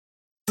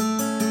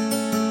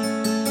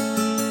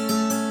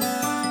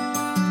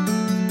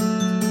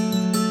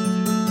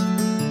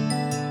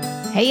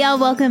Hey, y'all,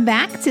 welcome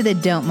back to the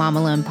Don't Mom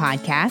Alone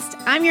podcast.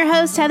 I'm your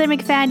host, Heather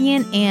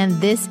McFadden,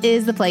 and this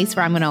is the place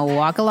where I'm going to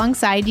walk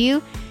alongside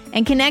you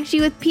and connect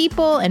you with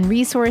people and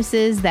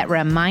resources that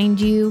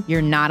remind you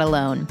you're not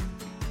alone.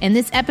 In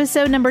this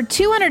episode number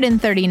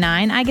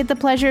 239, I get the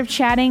pleasure of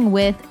chatting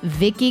with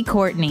Vicki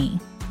Courtney.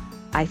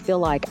 I feel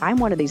like I'm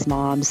one of these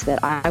moms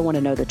that I want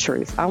to know the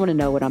truth. I want to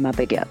know what I'm up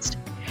against.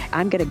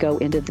 I'm going to go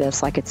into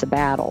this like it's a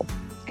battle,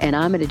 and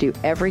I'm going to do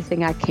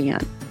everything I can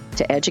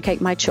to educate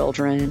my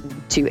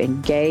children, to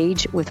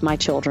engage with my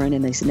children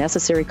in these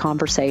necessary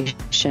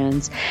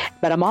conversations.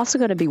 But I'm also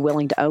going to be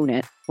willing to own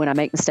it when I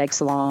make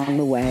mistakes along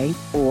the way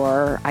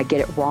or I get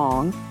it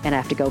wrong and I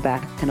have to go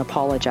back and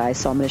apologize.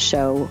 So I'm going to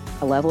show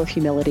a level of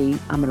humility.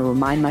 I'm going to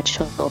remind my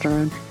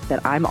children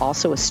that I'm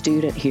also a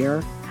student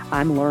here.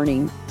 I'm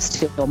learning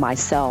still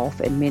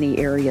myself in many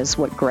areas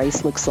what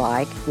grace looks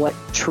like, what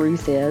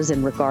truth is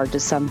in regard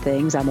to some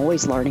things. I'm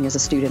always learning as a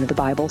student of the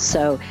Bible.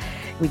 So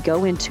we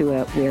go into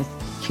it with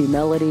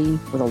humility,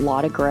 with a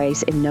lot of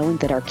grace, and knowing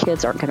that our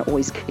kids aren't going to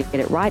always get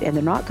it right, and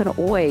they're not going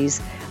to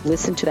always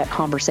listen to that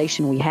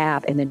conversation we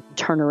have and then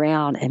turn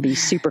around and be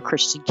super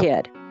Christian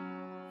kid.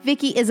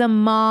 Vicki is a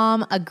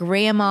mom, a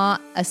grandma,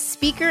 a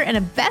speaker, and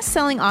a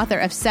best-selling author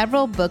of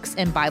several books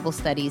and Bible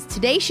studies.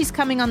 Today, she's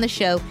coming on the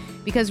show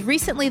because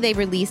recently they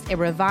released a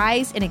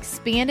revised and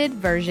expanded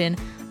version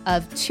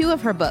of two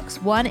of her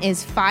books. One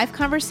is 5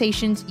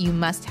 Conversations You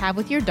Must Have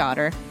with Your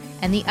Daughter,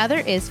 and the other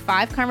is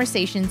 5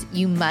 Conversations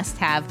You Must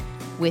Have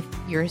with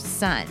Your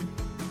Son.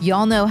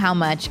 Y'all know how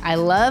much I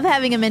love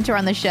having a mentor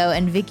on the show,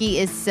 and Vicki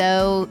is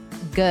so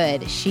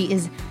good. She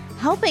is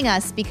helping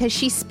us because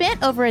she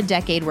spent over a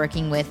decade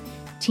working with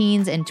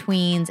teens and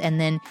tweens and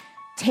then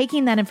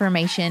taking that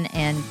information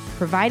and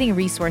providing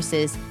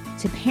resources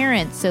to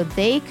parents so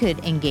they could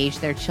engage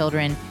their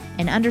children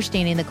in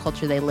understanding the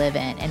culture they live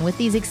in. And with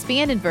these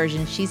expanded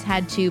versions, she's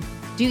had to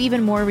do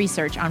even more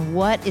research on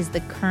what is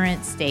the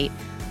current state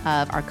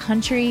of our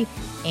country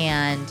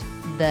and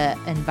the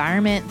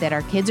environment that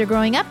our kids are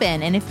growing up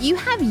in. And if you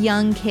have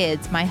young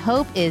kids, my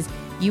hope is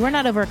you are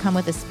not overcome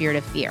with a spirit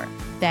of fear,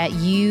 that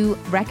you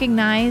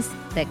recognize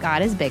that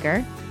God is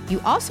bigger.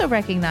 You also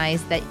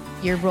recognize that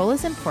your role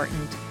is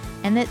important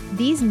and that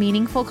these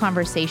meaningful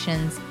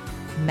conversations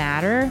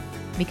matter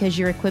because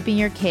you're equipping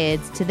your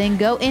kids to then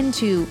go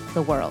into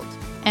the world.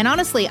 And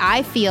honestly,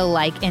 I feel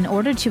like in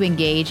order to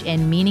engage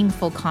in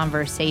meaningful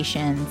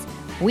conversations,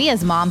 we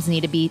as moms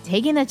need to be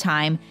taking the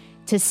time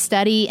to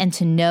study and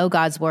to know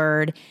God's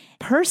word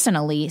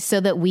personally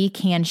so that we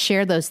can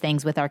share those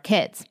things with our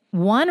kids.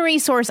 One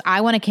resource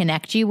I want to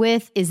connect you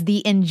with is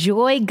the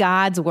Enjoy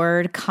God's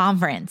Word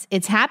Conference.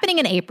 It's happening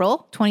in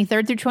April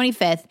 23rd through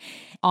 25th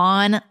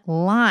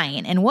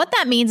online. And what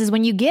that means is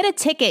when you get a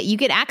ticket, you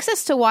get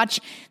access to watch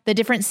the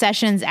different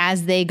sessions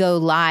as they go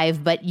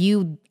live, but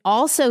you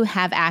also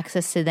have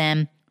access to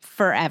them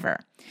forever.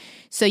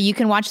 So you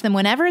can watch them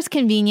whenever is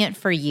convenient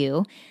for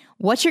you.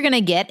 What you're going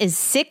to get is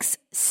 6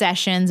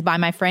 sessions by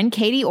my friend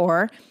Katie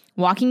Orr,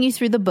 walking you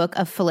through the book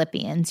of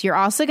Philippians. You're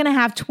also going to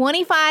have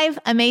 25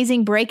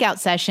 amazing breakout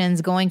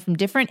sessions going from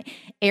different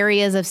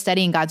areas of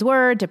studying God's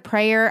word to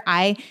prayer.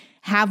 I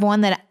have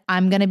one that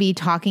I'm going to be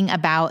talking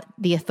about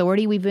the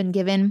authority we've been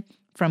given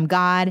from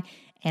God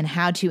and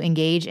how to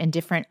engage in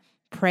different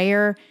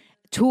prayer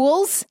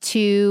tools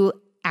to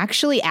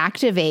actually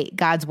activate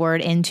God's word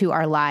into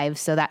our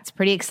lives. So that's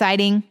pretty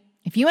exciting.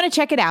 If you want to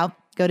check it out,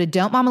 go to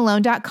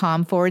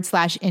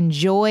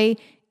don'tmomalone.com/enjoy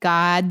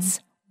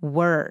God's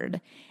word.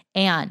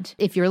 And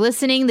if you're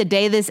listening the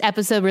day this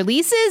episode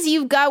releases,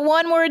 you've got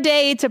one more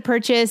day to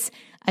purchase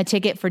a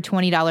ticket for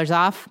 $20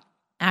 off.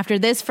 After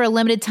this, for a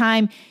limited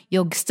time,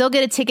 you'll still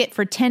get a ticket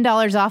for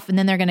 $10 off, and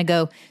then they're going to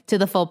go to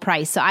the full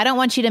price. So I don't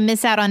want you to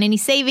miss out on any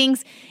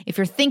savings. If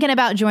you're thinking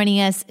about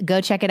joining us,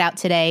 go check it out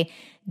today.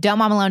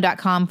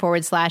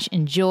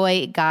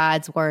 don'tmomalone.com/enjoy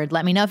God's word.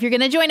 Let me know if you're going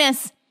to join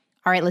us.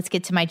 All right, let's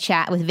get to my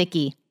chat with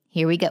Vicki.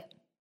 Here we go.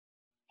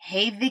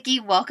 Hey, Vicki,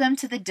 welcome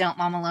to the Don't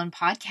Mom Alone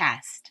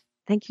podcast.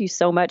 Thank you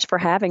so much for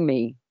having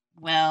me.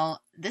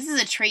 Well, this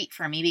is a treat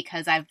for me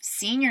because I've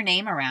seen your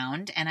name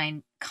around and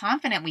I'm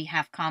confident we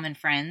have common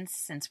friends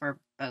since we're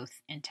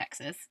both in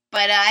Texas.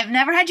 But I've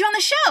never had you on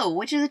the show,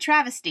 which is a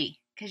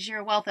travesty because you're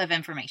a wealth of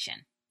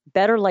information.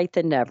 Better late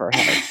than never,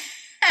 Heather.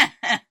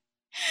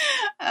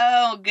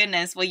 Oh,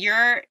 goodness. Well,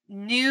 your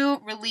new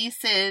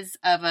releases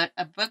of a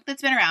book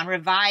that's been around,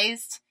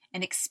 revised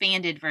and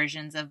expanded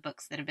versions of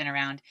books that have been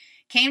around,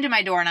 came to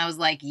my door and I was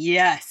like,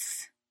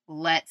 yes,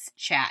 let's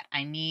chat.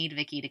 I need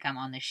Vicki to come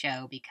on the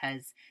show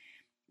because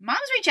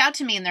moms reach out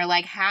to me and they're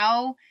like,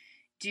 how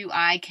do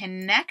I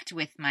connect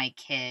with my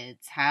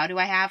kids? How do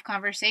I have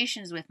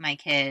conversations with my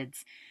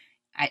kids?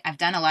 I've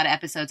done a lot of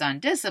episodes on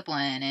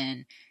discipline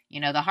and,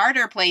 the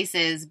harder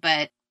places,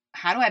 but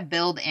how do I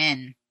build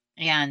in?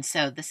 And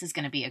so this is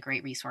going to be a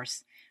great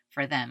resource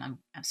for them.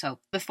 So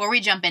before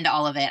we jump into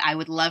all of it, I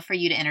would love for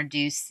you to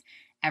introduce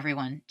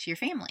everyone to your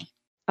family.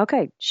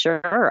 Okay,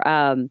 sure.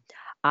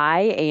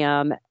 I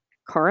am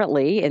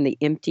currently in the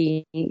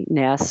empty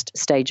nest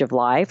stage of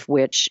life,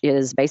 which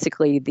is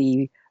basically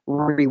the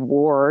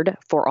reward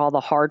for all the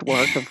hard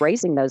work of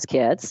raising those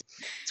kids.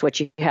 It's what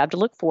you have to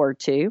look forward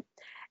to.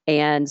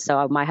 And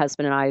so my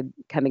husband and I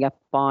coming up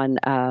on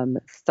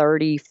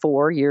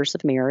 34 years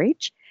of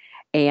marriage,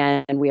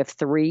 and we have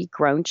three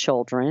grown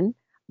children,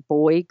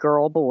 boy,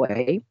 girl,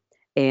 boy,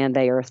 and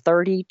they are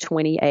 30,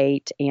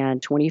 28,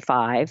 and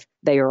 25.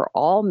 They are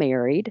all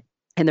married,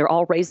 and they're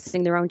all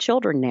raising their own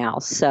children now.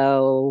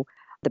 So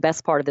the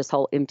best part of this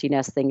whole empty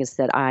nest thing is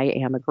that I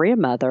am a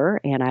grandmother,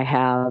 and I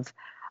have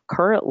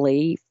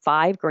currently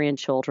 5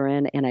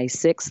 grandchildren and a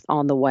 6th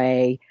on the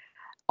way,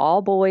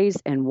 all boys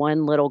and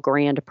one little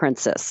grand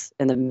princess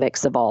in the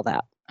mix of all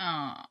that.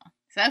 Oh,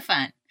 so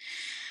fun.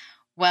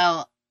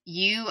 Well,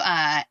 you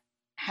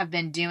have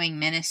been doing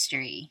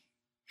ministry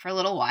for a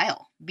little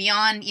while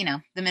beyond,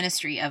 the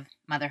ministry of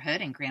motherhood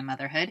and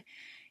grandmotherhood.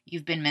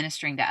 You've been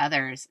ministering to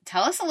others.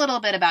 Tell us a little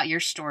bit about your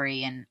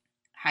story and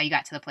how you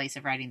got to the place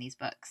of writing these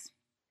books.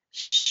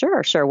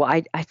 Sure. Well,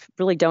 I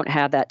really don't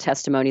have that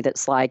testimony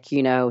that's like,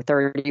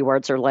 30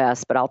 words or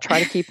less, but I'll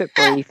try to keep it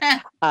brief.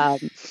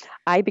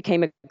 I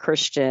became a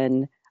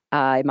Christian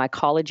in my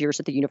college years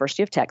at the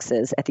University of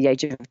Texas at the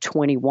age of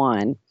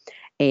 21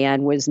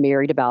 and was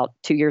married about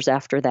 2 years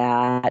after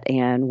that.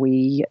 And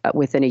we,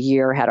 within a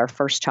year, had our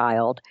first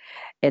child.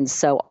 And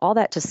so all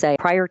that to say,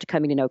 prior to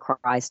coming to know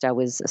Christ, I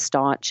was a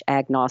staunch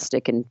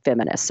agnostic and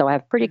feminist. So I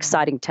have pretty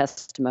exciting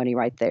testimony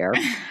right there.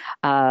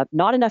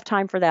 Not enough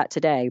time for that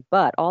today,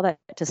 but all that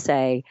to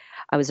say,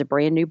 I was a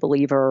brand new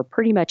believer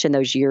pretty much in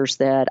those years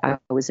that I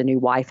was a new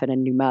wife and a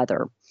new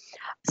mother.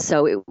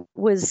 So it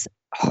was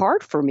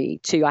hard for me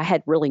I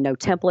had really no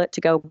template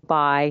to go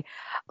by.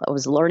 I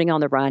was learning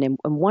on the run. And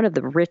one of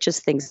the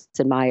richest things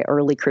in my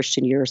early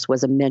Christian years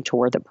was a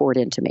mentor that poured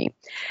into me.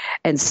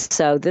 And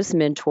so this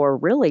mentor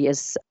really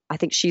I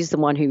think she's the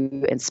one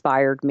who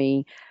inspired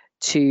me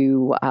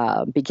to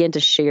begin to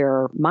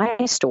share my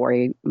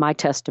story, my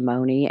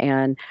testimony.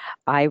 And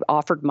I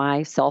offered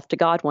myself to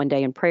God one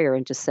day in prayer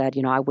and just said,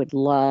 I would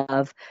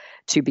love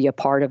to be a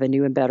part of a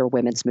new and better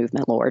women's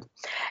movement, Lord.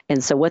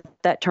 And so what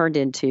that turned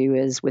into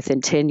is within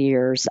 10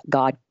 years,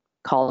 God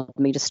called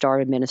me to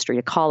start a ministry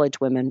to college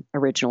women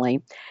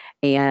originally.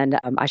 And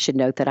I should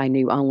note that I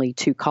knew only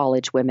 2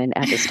 college women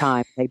at this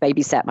time. They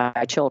babysat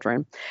my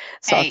children.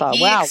 So I thought,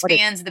 he wow. He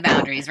expands the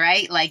boundaries,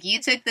 right? Like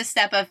you took the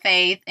step of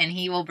faith and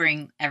he will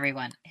bring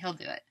everyone. He'll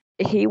do it.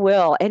 He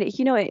will. And,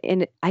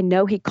 and I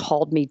know he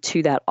called me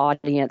to that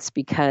audience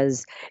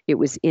because it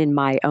was in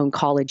my own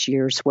college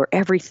years where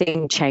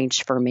everything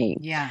changed for me.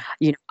 Yeah.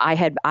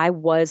 I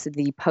was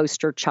the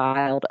poster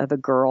child of a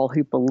girl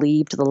who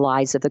believed the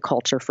lies of the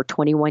culture for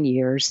 21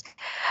 years.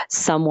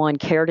 Someone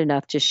cared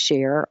enough to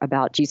share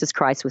about Jesus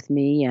Christ with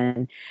me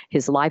and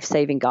his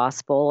life-saving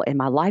gospel. And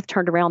my life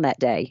turned around that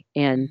day.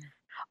 And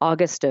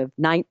August of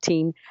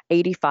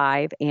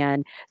 1985.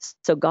 And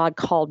so God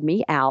called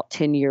me out about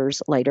 10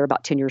 years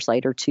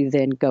later, to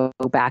then go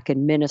back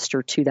and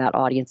minister to that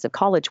audience of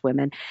college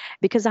women,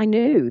 because I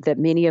knew that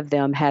many of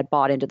them had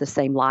bought into the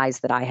same lies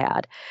that I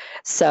had.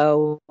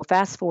 So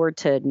fast forward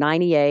to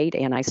 98,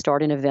 and I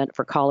start an event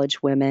for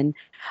college women,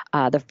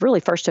 the really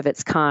first of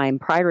its kind.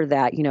 Prior to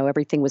that,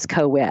 everything was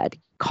co-ed.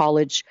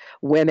 College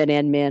women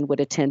and men would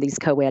attend these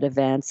co-ed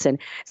events. And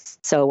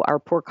so our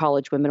poor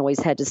college women always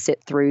had to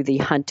sit through the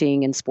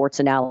hunting and sports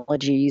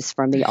analogies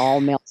from the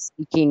all-male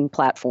speaking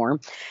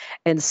platform.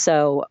 And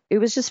so it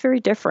was just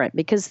very different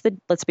because,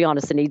 let's be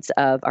honest, the needs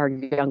of our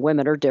young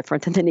women are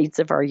different than the needs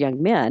of our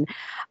young men.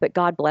 But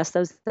God bless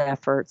those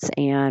efforts.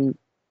 And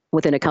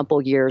within a couple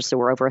of years, there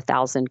were over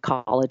 1,000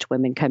 college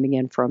women coming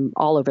in from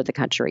all over the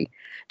country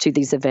to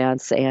these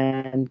events.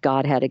 And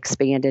God had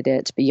expanded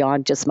it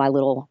beyond just my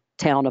little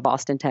town of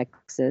Austin,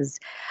 Texas.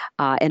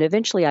 And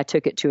eventually I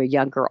took it to a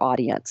younger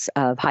audience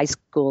of high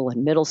school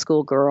and middle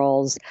school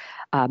girls,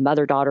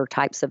 mother-daughter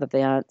types of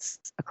events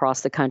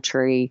across the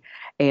country.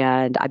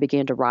 And I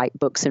began to write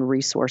books and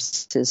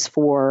resources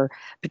for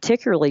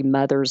particularly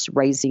mothers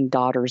raising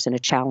daughters in a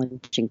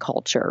challenging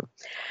culture.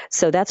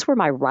 So that's where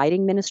my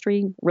writing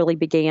ministry really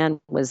began,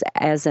 was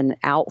as an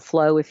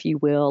outflow, if you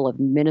will, of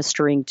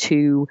ministering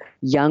to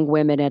young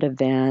women at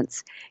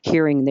events,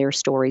 hearing their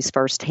stories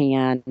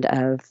firsthand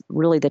of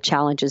really the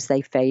challenges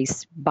they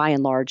face. By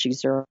and large,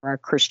 these are our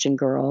Christian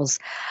girls.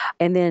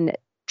 And then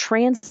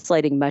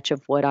translating much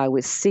of what I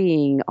was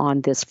seeing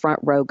on this front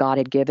row God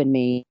had given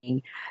me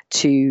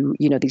to,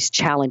 these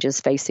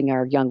challenges facing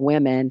our young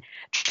women,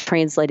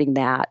 translating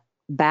that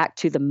back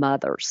to the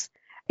mothers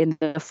in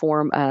the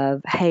form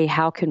of, hey,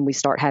 how can we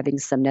start having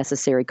some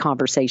necessary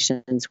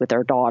conversations with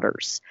our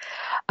daughters?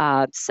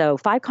 So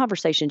 5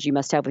 conversations you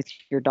must have with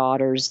your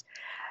daughters,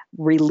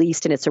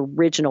 released in its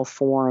original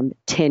form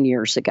 10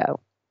 years ago.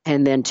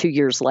 And then 2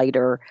 years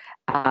later,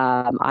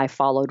 I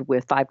followed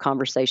with 5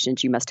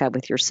 conversations you must have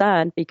with your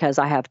son, because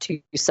I have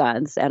 2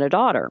 sons and a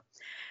daughter.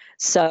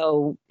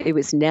 So it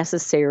was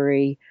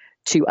necessary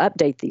to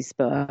update these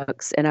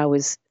books. And I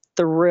was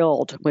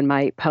thrilled when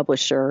my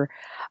publisher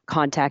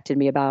contacted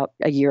me about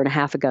a year and a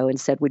half ago and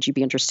said, would you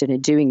be interested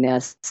in doing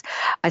this?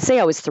 I say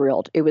I was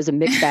thrilled. It was a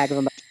mixed bag of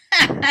emotions.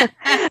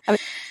 I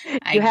mean,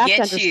 I you have to get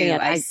you.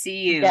 understand. I see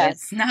you.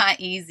 Yes, It's not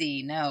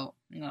easy. No,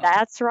 no.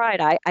 that's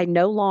right. I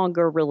no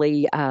longer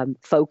really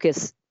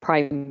focus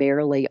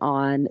primarily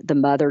on the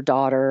mother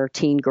daughter,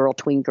 teen girl,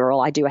 tween girl.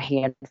 I do a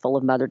handful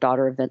of mother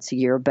daughter events a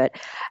year, but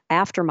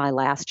after my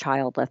last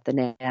child left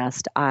the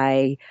nest,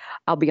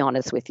 I'll be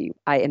honest with you.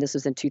 And this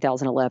was in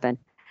 2011.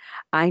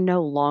 I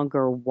no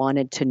longer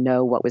wanted to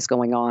know what was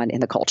going on in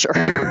the culture.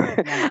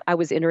 Yeah. I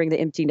was entering the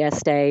empty nest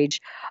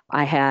stage.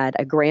 I had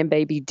a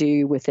grandbaby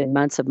due within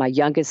months of my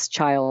youngest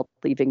child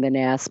leaving the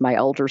nest. My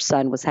older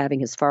son was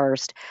having his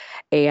first.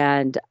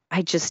 And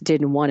I just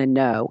didn't want to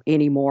know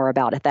any more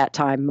about, at that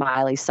time,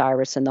 Miley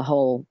Cyrus and the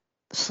whole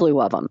slew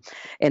of them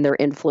and their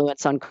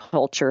influence on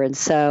culture. And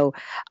so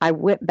I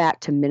went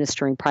back to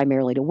ministering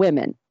primarily to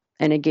women.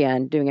 And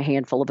again, doing a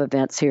handful of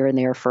events here and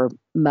there for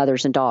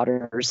mothers and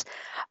daughters.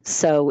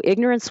 So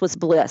ignorance was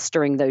bliss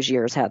during those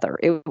years, Heather.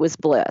 It was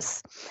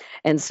bliss.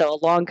 And so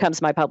along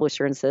comes my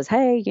publisher and says,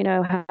 hey,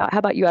 how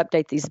about you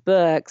update these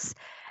books?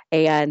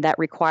 And that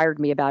required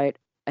me about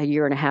a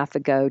year and a half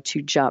ago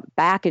to jump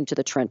back into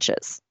the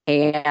trenches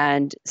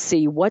and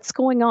see what's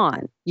going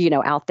on,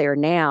 out there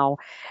now.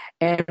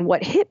 And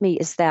what hit me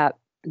is that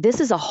this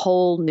is a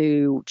whole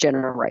new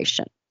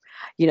generation.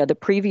 The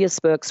previous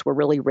books were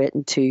really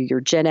written to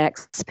your Gen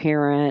X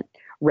parent,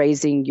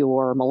 raising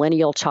your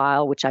millennial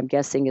child, which I'm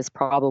guessing is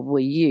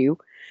probably you.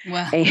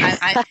 Well,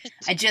 I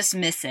just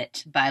miss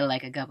it by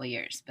like a couple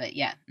years, but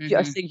yeah.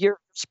 So you're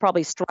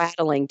probably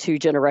straddling two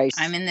generations.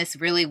 I'm in this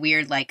really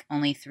weird, like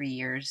only 3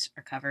 years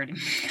are covering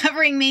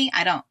me.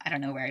 I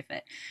don't know where I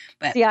fit,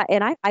 but yeah,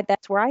 and I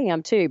that's where I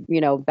am too.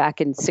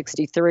 Back in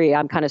 '63,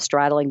 I'm kind of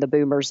straddling the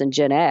boomers and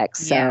Gen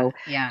X. So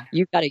yeah.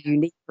 You've got a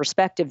unique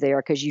perspective there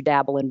because you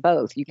dabble in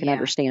both. You can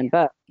understand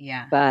both.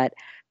 Yeah. But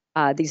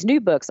these new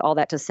books, all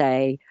that to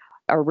say,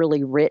 are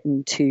really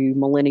written to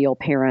millennial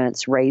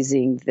parents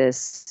raising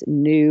this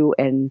new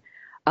and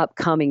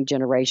upcoming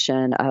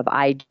generation of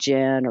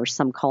iGen, or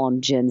some call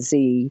them Gen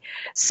Z.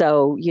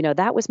 So,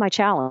 that was my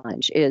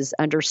challenge, is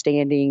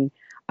understanding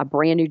a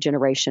brand new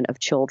generation of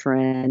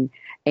children.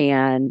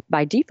 And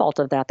by default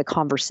of that, the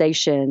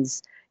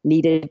conversations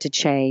needed to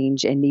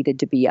change and needed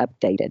to be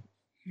updated.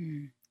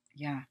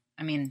 Yeah.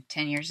 I mean,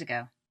 10 years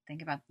ago,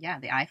 think about, the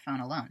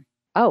iPhone alone.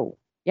 Oh,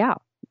 yeah.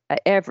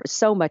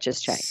 So much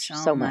has changed.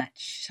 So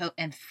much.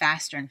 And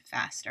faster.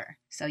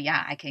 So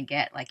yeah, I can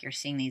get, like, you're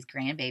seeing these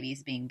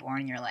grandbabies being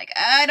born and you're like,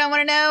 I don't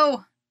want to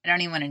know. I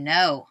don't even want to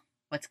know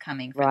what's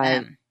coming for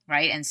them.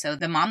 Right. And so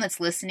the mom that's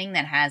listening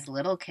that has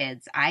little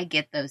kids, I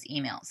get those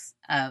emails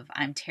of,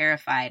 I'm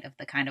terrified of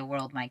the kind of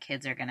world my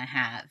kids are going to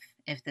have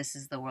if this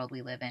is the world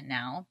we live in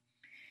now.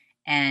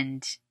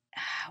 And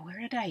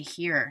where did I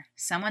hear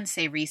someone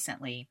say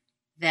recently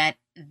that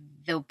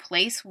the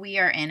place we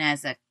are in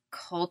as a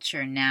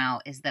culture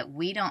now is that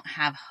we don't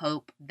have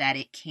hope that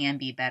it can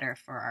be better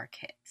for our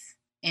kids.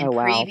 In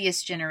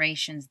previous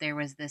generations, there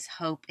was this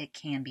hope it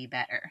can be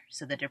better.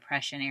 So the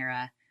Depression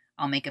era,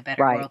 I'll make a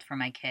better world for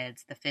my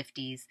kids. The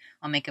 50s,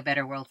 I'll make a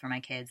better world for my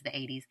kids. The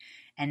 80s.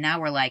 And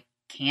now we're like,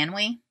 can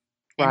we?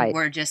 And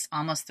we're just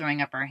almost throwing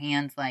up our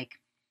hands like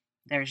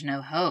there's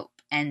no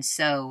hope. And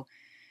so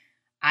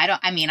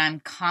I'm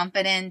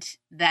confident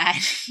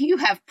that you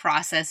have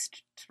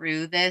processed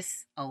through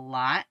this a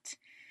lot.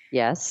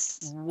 Yes.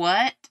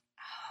 What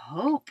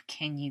hope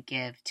can you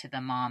give to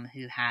the mom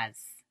who has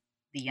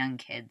the young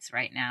kids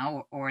right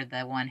now, or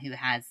the one who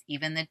has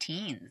even the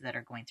teens that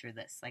are going through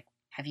this? Like,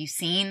 have you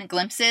seen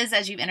glimpses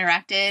as you've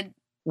interacted?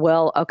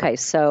 Well, okay.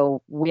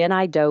 So when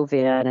I dove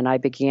in and I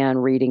began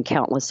reading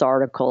countless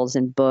articles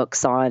and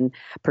books on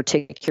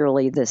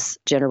particularly this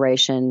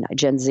generation,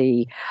 Gen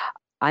Z,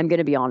 I'm going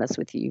to be honest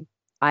with you.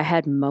 I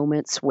had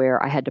moments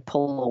where I had to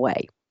pull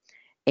away.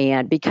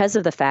 And because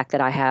of the fact that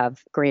I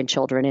have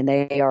grandchildren, and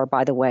they are,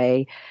 by the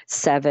way,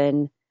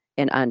 7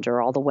 and under,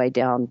 all the way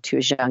down to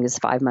as young as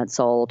 5 months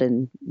old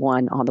and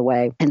 1 on the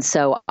way. And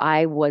so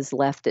I was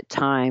left at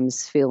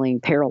times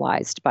feeling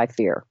paralyzed by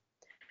fear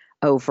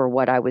over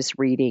what I was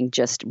reading,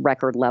 just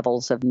record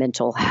levels of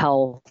mental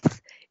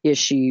health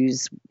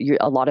issues,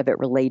 a lot of it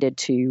related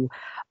to,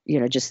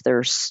 just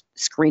their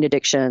screen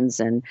addictions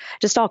and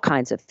just all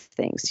kinds of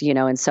things,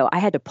 And so I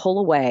had to pull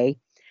away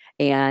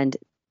and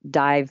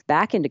dive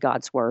back into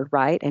God's word,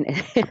 right?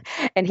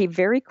 And he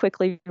very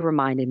quickly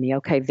reminded me,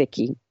 okay,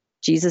 Vicki,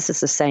 Jesus is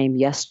the same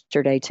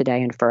yesterday,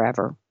 today, and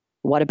forever.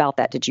 What about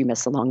that did you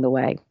miss along the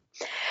way?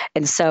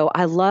 And so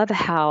I love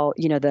how,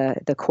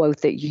 the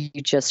quote that you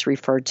just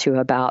referred to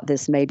about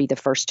this may be the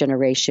first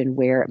generation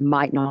where it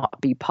might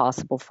not be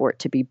possible for it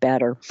to be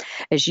better.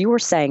 As you were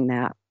saying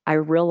that, I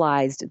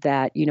realized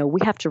that, we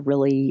have to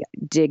really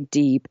dig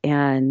deep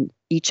and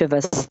each of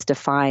us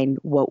define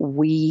what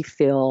we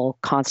feel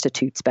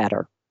constitutes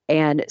better.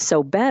 And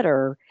so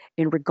better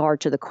in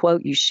regard to the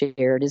quote you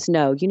shared is,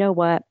 no, you know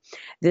what?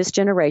 This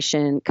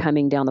generation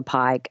coming down the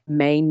pike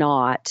may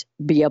not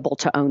be able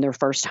to own their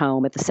first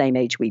home at the same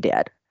age we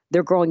did.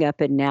 They're growing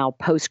up in now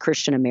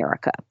post-Christian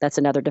America. That's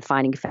another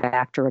defining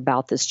factor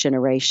about this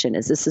generation,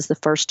 is this is the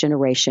first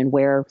generation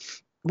where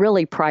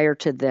really prior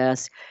to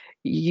this,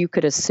 you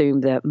could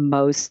assume that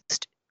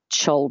most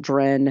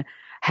children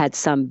had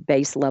some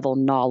base level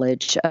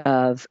knowledge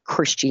of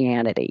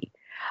Christianity.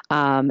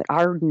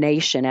 Our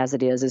nation, as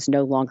it is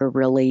no longer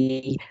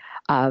really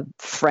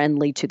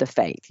friendly to the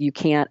faith. You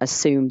can't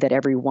assume that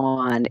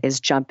everyone is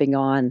jumping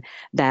on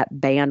that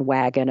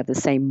bandwagon of the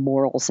same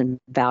morals and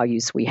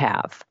values we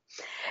have.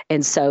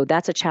 And so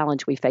that's a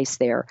challenge we face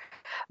there.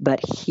 But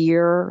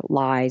here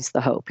lies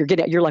the hope.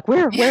 You're like,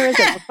 where is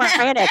it? We're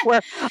frantic.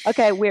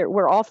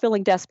 We're all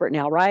feeling desperate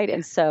now, right?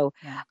 And so,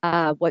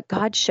 what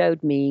God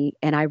showed me,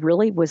 and I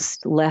really was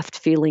left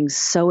feeling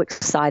so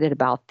excited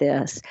about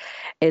this,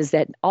 is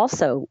that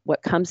also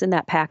what comes in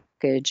that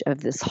package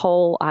of this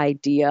whole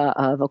idea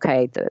of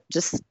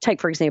just take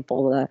for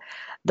example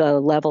the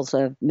levels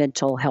of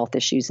mental health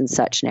issues and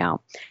such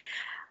now.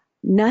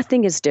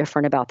 Nothing is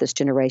different about this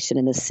generation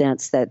in the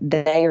sense that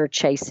they are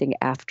chasing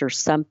after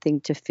something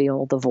to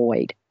fill the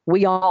void.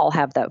 We all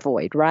have that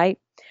void, right?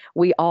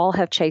 We all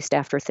have chased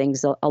after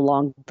things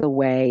along the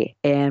way,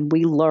 and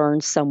we learn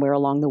somewhere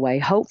along the way,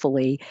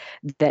 hopefully,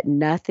 that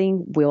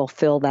nothing will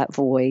fill that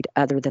void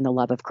other than the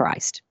love of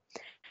Christ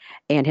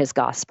and his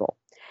gospel.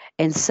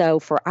 And so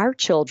for our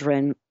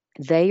children,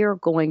 they are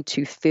going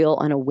to feel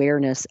an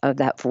awareness of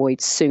that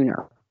void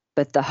sooner.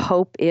 But the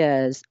hope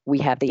is we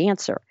have the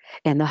answer.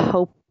 And the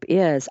hope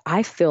is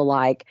I feel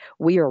like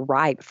we are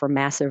ripe for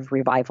massive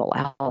revival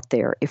out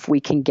there if we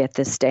can get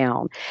this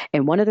down.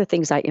 And one of the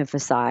things I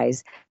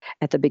emphasize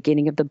at the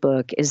beginning of the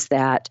book is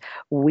that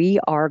we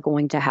are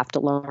going to have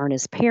to learn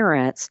as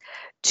parents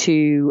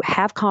to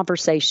have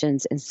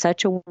conversations in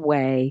such a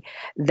way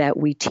that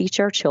we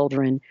teach our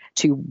children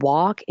to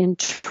walk in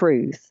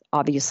truth,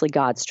 obviously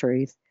God's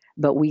truth,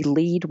 but we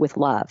lead with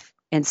love.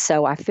 And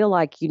so I feel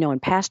like, in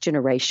past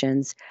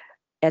generations,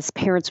 as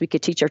parents, we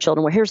could teach our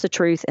children, well, here's the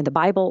truth, and the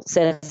Bible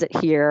says it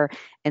here,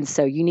 and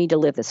so you need to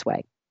live this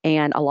way.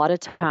 And a lot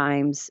of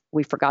times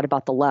we forgot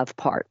about the love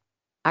part.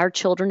 Our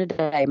children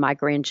today, my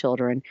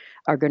grandchildren,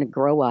 are going to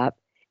grow up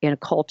in a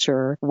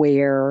culture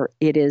where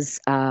it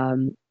is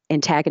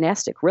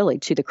antagonistic, really,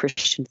 to the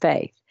Christian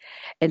faith.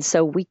 And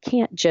so we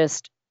can't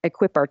just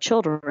equip our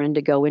children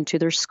to go into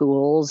their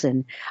schools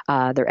and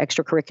their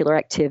extracurricular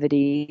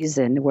activities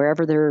and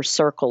wherever their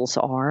circles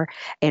are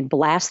and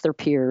blast their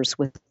peers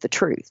with the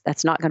truth.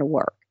 That's not going to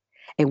work.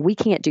 And we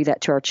can't do that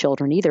to our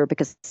children either,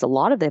 because a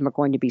lot of them are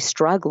going to be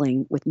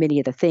struggling with many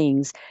of the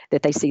things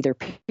that they see their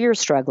peers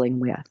struggling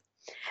with.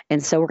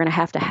 And so we're going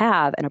to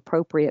have an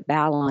appropriate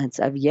balance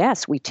of,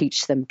 yes, we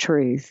teach them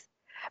truth,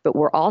 but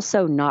we're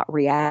also not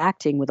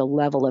reacting with a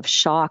level of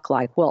shock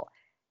like, well,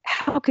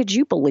 how could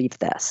you believe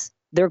this?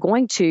 They're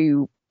going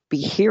to be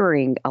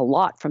hearing a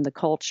lot from the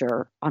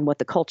culture on what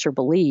the culture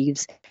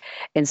believes.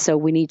 And so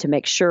we need to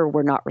make sure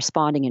we're not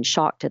responding in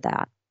shock to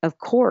that. Of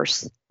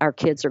course, our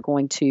kids are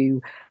going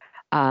to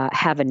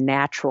have a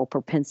natural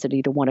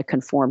propensity to want to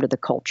conform to the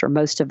culture.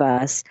 Most of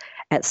us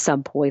at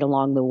some point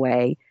along the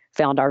way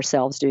found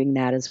ourselves doing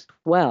that as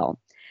well.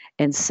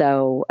 And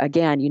so,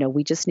 again,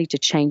 we just need to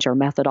change our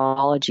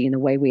methodology and the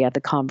way we have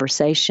the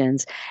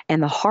conversations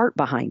and the heart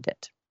behind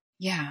it.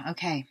 Yeah,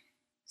 okay.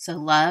 So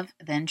love,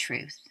 then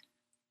truth.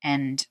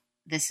 And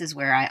this is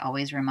where I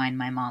always remind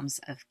my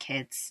moms of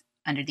kids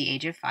under the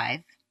age of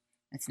 5.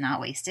 It's not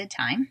wasted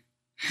time,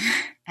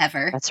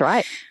 ever. That's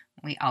right.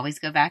 We always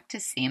go back to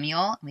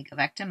Samuel, and we go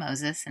back to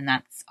Moses, and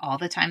that's all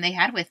the time they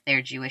had with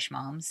their Jewish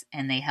moms,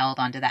 and they held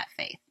onto that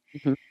faith.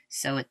 Mm-hmm.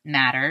 So it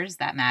matters,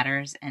 that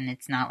matters, and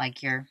it's not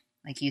like you're,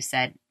 like you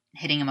said,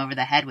 hitting them over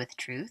the head with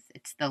truth.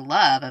 It's the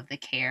love of the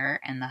care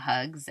and the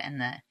hugs and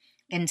the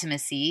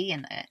intimacy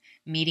and the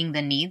meeting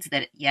the needs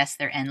that, yes,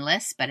 they're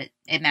endless, but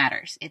it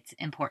matters. It's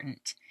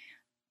important.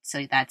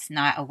 So that's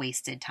not a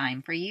wasted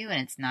time for you.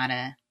 And it's not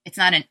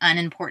an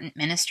unimportant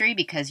ministry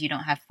because you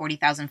don't have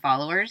 40,000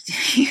 followers.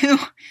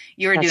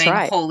 You're doing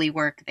right. Holy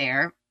work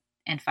there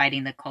and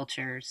fighting the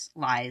culture's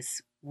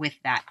lies with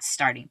that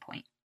starting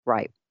point.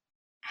 Right.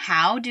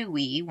 How do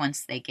we,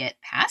 once they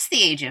get past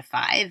the age of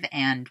 5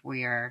 and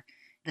we're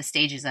the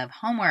stages of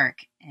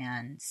homework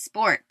and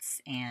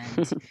sports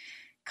and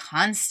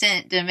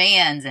constant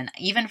demands, and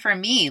even for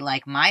me,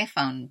 like my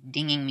phone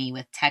dinging me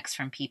with texts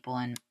from people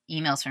and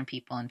emails from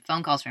people and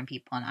phone calls from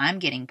people, and I'm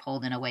getting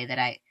pulled in a way that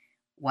I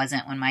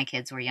wasn't when my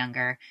kids were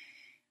younger.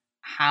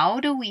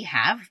 How do we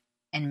have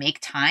and make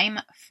time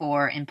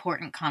for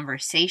important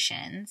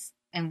conversations?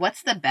 And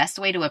what's the best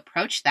way to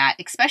approach that,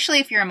 especially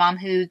if you're a mom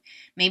who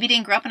maybe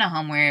didn't grow up in a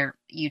home where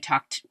you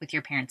talked with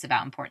your parents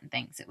about important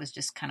things? It was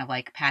just kind of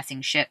like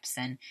passing ships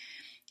and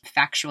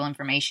factual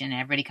information, and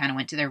everybody kind of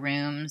went to their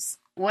rooms.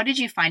 What did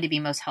you find to be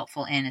most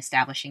helpful in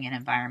establishing an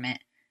environment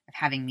of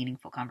having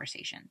meaningful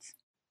conversations?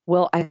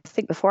 Well, I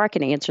think before I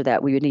can answer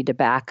that, we would need to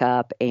back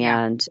up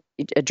and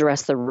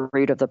address the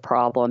root of the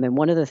problem. And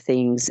one of the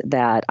things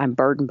that I'm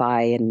burdened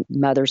by in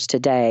mothers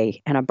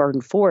today, and I'm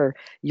burdened for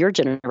your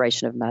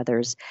generation of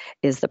mothers,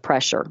 is the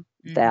pressure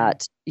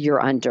that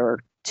you're under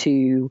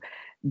to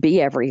be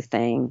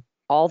everything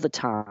all the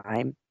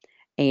time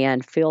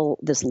and feel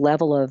this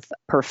level of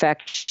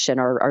perfection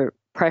or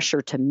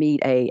pressure to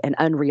meet an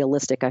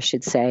unrealistic, I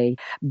should say,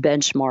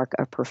 benchmark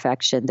of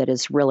perfection that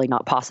is really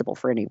not possible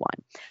for anyone.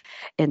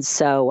 And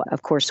so,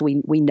 of course,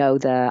 we know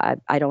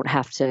I don't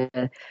have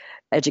to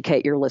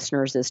educate your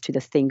listeners as to the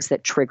things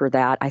that trigger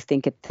that. I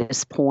think at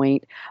this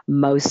point,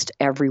 most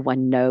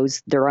everyone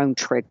knows their own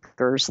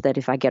triggers, that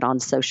if I get on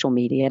social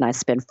media and I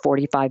spend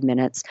 45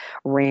 minutes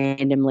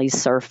randomly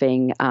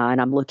surfing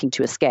and I'm looking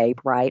to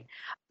escape, right?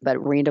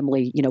 But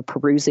randomly,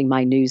 perusing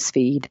my news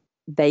feed,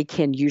 they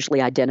can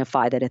usually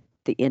identify that at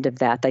the end of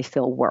that, they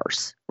feel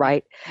worse,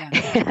 right?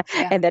 Yeah.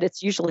 And that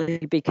it's usually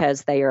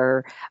because they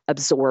are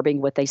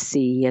absorbing what they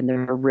see and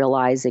they're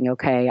realizing,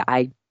 okay,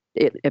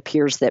 it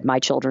appears that my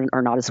children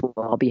are not as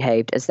well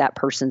behaved as that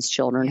person's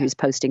children who's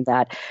posting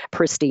that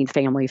pristine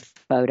family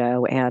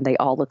photo, and they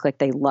all look like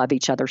they love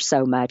each other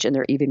so much, and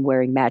they're even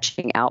wearing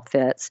matching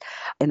outfits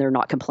and they're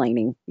not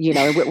complaining.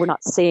 We're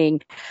not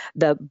seeing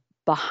the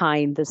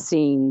behind the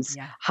scenes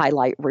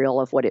highlight reel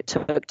of what it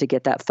took to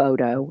get that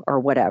photo or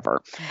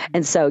whatever. Mm-hmm.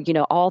 And so,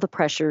 all the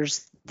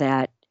pressures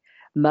that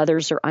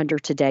mothers are under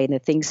today and the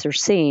things they're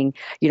seeing,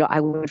 I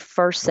would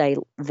first say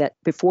that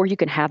before you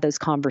can have those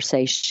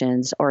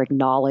conversations or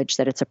acknowledge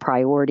that it's a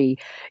priority,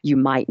 you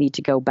might need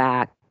to go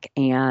back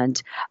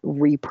and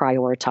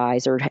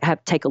reprioritize or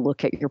take a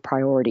look at your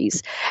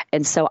priorities.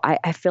 And so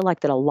I feel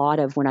like that a lot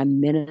of when I'm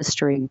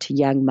ministering to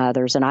young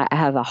mothers, and I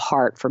have a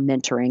heart for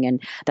mentoring,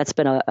 and that's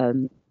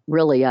been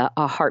really a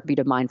heartbeat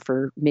of mine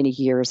for many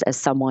years, as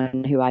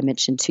someone who I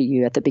mentioned to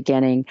you at the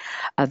beginning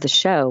of the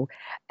show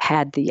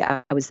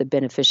I was the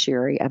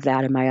beneficiary of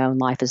that in my own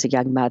life as a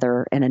young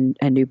mother and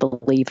a new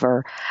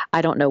believer.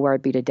 I don't know where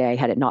I'd be today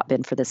had it not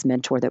been for this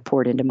mentor that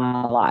poured into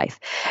my life.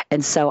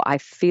 And so I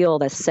feel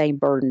the same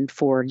burden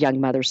for young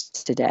mothers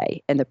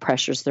today and the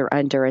pressures they're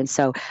under. And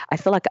so I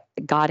feel like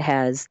God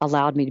has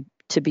allowed me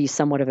to be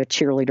somewhat of a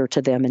cheerleader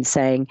to them and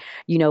saying,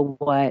 you know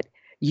what?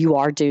 You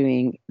are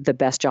doing the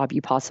best job you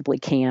possibly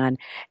can.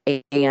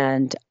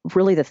 And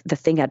really the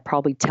thing I'd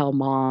probably tell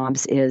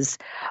moms is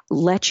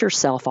let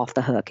yourself off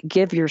the hook.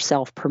 Give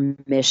yourself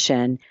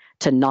permission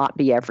to not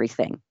be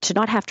everything, to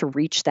not have to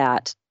reach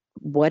that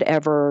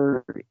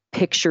whatever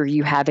picture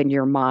you have in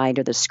your mind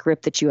or the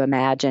script that you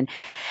imagine,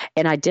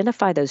 and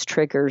identify those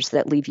triggers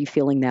that leave you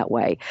feeling that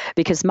way.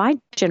 Because my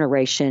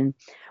generation,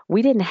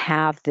 we didn't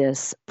have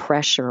this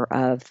pressure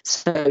of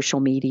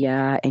social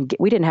media, and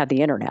we didn't have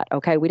the internet.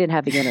 Okay. We didn't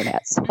have the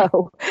internet.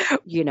 So,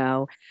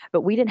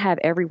 but we didn't have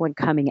everyone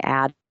coming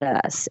at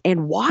us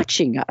and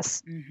watching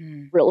us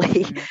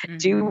really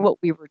do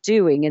what we were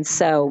doing. And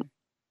so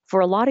for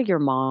a lot of your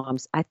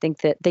moms, I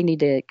think that they need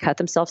to cut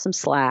themselves some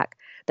slack.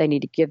 They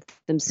need to give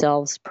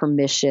themselves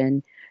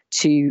permission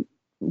to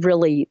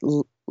really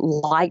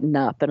lighten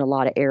up in a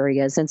lot of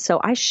areas. And so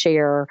I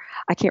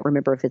can't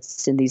remember if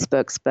it's in these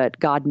books, but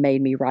God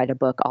made me write a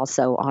book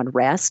also on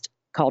rest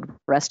called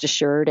Rest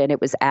Assured. And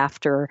it was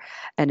after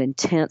an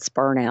intense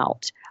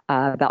burnout.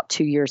 About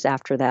 2 years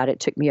after that, it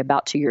took me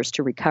about 2 years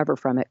to recover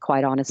from it,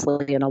 quite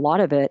honestly. And a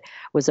lot of it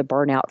was a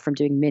burnout from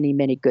doing many,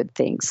 many good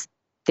things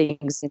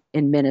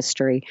in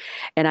ministry.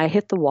 And I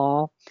hit the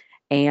wall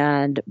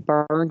and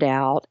burned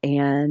out.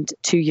 And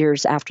 2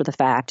 years after the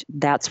fact,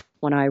 that's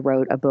when I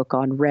wrote a book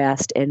on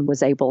rest and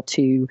was able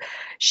to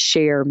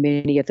share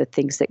many of the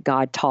things that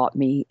God taught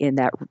me in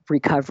that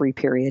recovery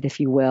period,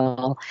 if you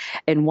will.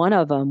 And one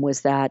of them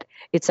was that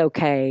it's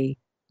okay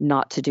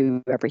not to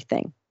do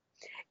everything.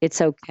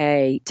 It's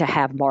okay to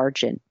have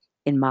margin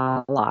in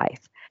my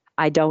life.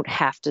 I don't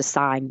have to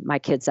sign my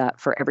kids up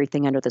for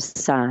everything under the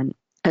sun,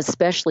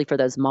 especially for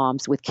those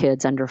moms with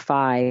kids under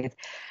 5.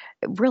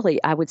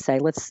 Really, I would say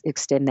let's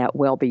extend that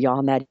well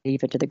beyond that,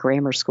 even to the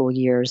grammar school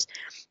years.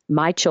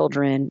 My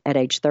children at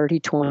age 30,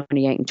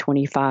 28, and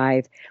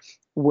 25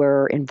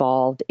 were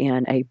involved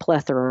in a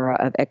plethora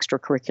of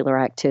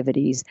extracurricular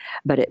activities.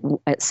 But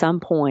at some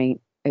point,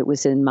 it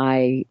was in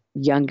my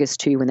youngest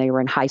two when they were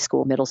in high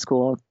school, middle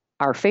school,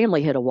 our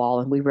family hit a wall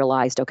and we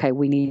realized, okay,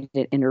 we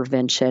needed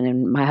intervention.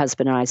 And my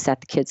husband and I sat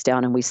the kids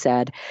down and we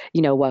said,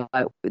 you know what,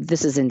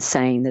 this is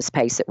insane, this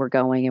pace that we're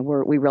going. And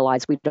we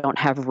realized we don't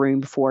have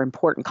room for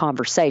important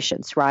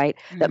conversations, right?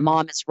 That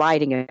mom is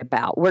writing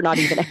about. We're not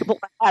even able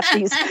to have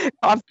these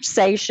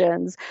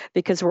conversations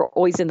because we're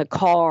always in the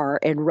car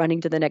and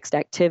running to the next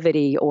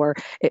activity, or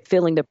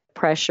feeling the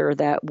pressure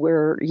that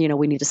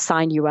we need to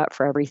sign you up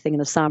for everything in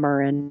the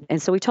summer.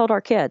 And so we told our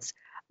kids,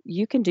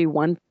 you can do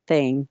one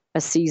thing a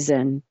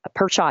season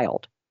per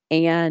child.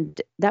 And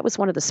that was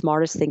one of the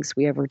smartest things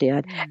we ever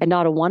did. And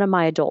not a one of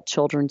my adult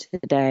children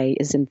today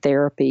is in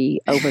therapy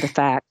over the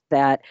fact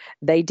that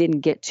they didn't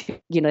get to,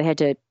 they had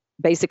to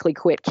basically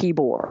quit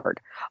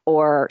keyboard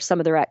or some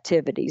of their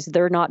activities.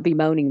 They're not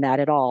bemoaning that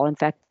at all. In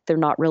fact, they're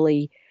not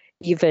really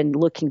even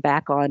looking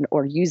back on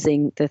or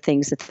using the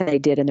things that they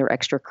did in their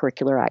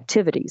extracurricular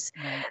activities.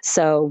 Right.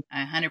 So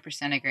I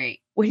 100% agree.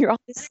 When you're on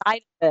this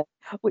side of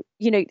it,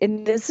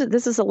 and this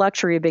is a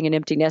luxury of being an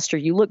empty nester.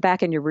 You look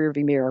back in your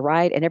rearview mirror,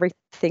 right? And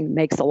everything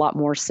makes a lot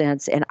more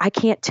sense. And I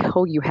can't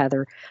tell you,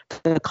 Heather,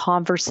 the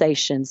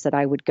conversations that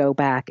I would go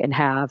back and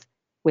have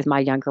with my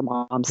younger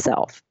mom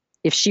self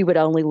if she would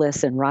only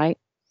listen, right?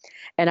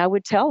 And I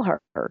would tell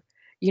her,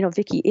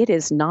 Vicki, it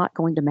is not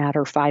going to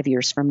matter 5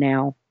 years from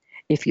now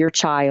if your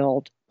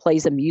child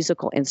plays a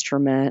musical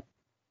instrument,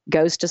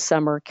 goes to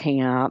summer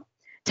camp,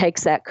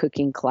 takes that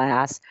cooking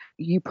class,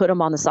 you put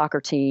them on the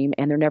soccer team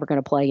and they're never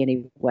going to play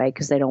anyway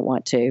because they don't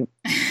want to.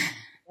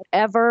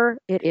 Whatever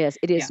it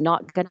is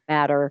not going to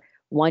matter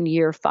 1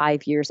 year,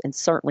 5 years, and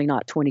certainly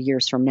not 20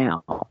 years from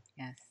now.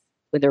 Yes.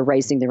 When they're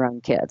raising their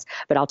own kids.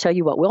 But I'll tell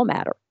you what will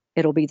matter.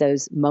 It'll be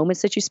those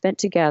moments that you spent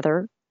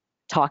together,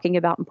 talking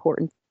about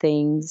important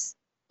things,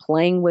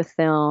 playing with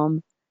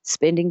them,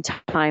 spending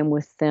time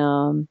with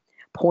them,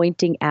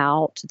 pointing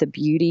out the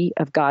beauty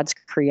of God's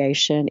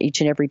creation each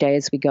and every day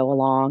as we go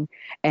along.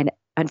 And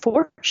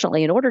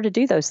unfortunately, in order to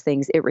do those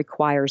things, it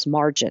requires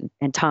margin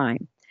and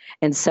time.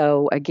 And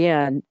so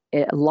again,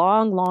 a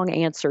long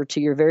answer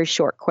to your very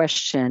short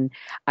question.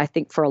 I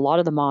think for a lot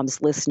of the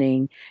moms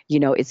listening,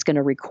 it's going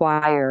to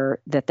require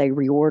that they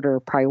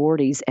reorder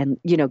priorities and,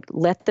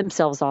 let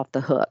themselves off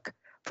the hook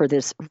for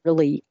this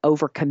really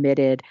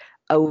overcommitted,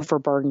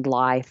 overburdened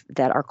life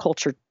that our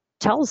culture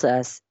tells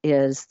us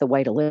is the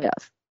way to live.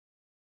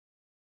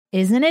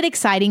 Isn't it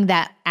exciting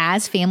that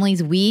as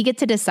families, we get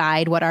to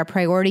decide what our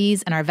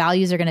priorities and our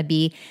values are going to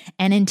be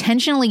and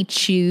intentionally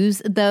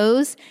choose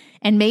those?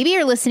 And maybe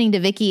you're listening to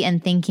Vicki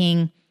and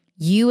thinking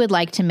you would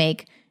like to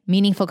make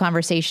meaningful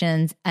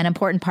conversations an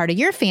important part of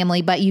your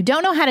family, but you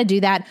don't know how to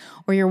do that,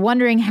 or you're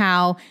wondering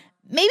how.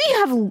 Maybe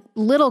you have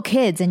little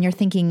kids and you're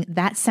thinking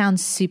that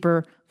sounds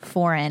super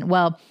foreign.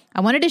 Well, I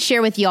wanted to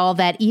share with y'all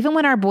that even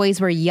when our boys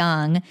were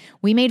young,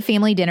 we made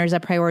family dinners a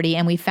priority,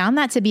 and we found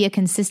that to be a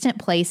consistent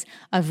place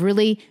of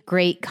really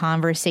great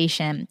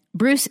conversation.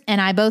 Bruce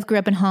and I both grew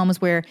up in homes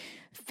where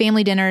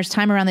family dinners,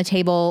 time around the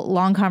table,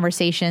 long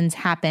conversations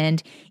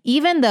happened.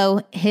 Even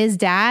though his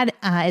dad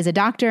is a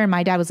doctor and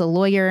my dad was a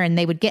lawyer and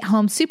they would get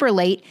home super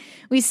late,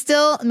 we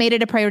still made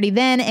it a priority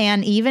then.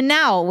 And even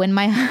now, when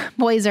my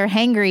boys are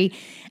hangry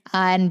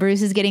and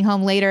Bruce is getting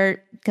home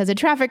later because of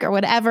traffic or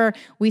whatever,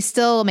 we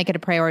still make it a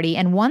priority.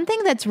 And one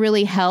thing that's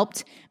really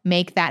helped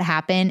make that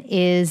happen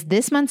is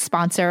this month's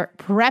sponsor,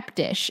 Prep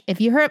Dish. If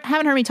you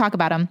haven't heard me talk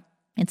about them,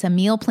 it's a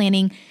meal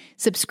planning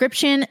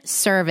subscription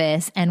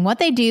service. And what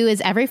they do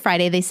is every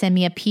Friday, they send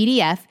me a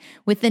PDF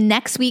with the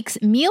next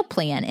week's meal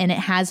plan. And it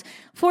has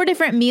 4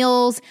 different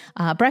meals,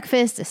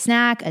 breakfast, a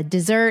snack, a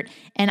dessert.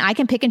 And I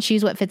can pick and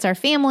choose what fits our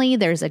family.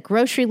 There's a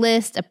grocery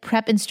list, a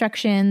prep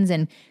instructions,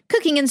 and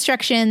cooking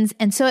instructions.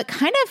 And so it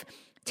kind of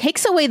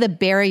takes away the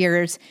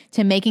barriers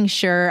to making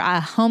sure a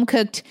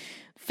home-cooked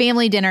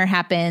family dinner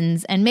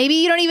happens. And maybe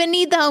you don't even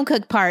need the home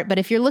cooked part, but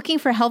if you're looking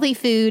for healthy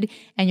food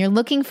and you're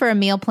looking for a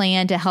meal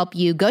plan to help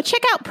you, go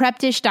check out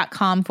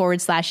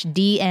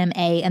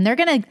prepdish.com/DMA, and they're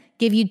going to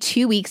give you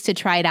 2 weeks to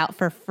try it out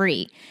for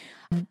free.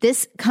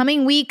 This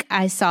coming week,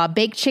 I saw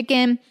baked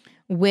chicken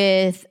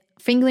with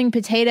fingering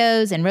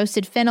potatoes and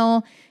roasted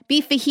fennel,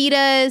 beef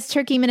fajitas,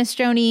 turkey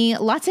minestrone,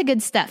 lots of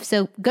good stuff.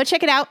 So go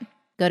check it out.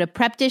 Go to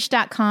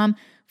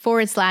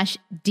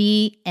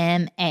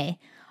prepdish.com/DMA.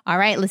 All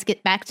right, let's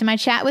get back to my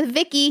chat with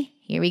Vicki.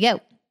 Here we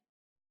go.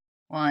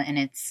 Well, and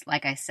it's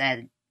like I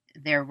said,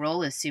 their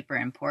role is super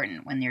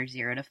important when they're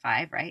 0 to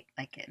 5, right?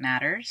 Like it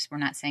matters. We're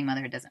not saying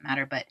motherhood doesn't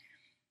matter, but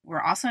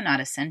we're also not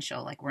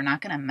essential. Like we're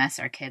not going to mess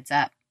our kids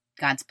up.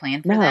 God's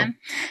plan for them,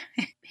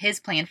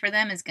 his plan for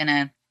them is going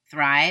to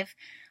thrive.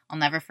 I'll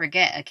never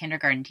forget a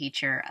kindergarten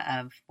teacher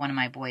of one of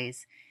my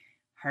boys.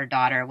 Her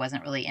daughter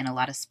wasn't really in a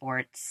lot of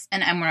sports.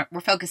 And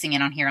we're focusing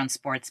in on here on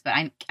sports,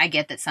 but I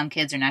get that some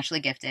kids are naturally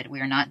gifted.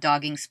 We are not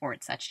dogging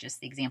sports. That's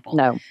just the example.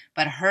 No.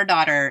 But her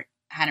daughter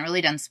hadn't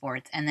really done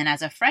sports. And then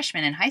as a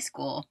freshman in high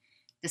school,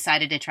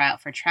 decided to try out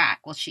for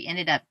track. Well, she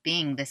ended up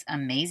being this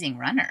amazing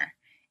runner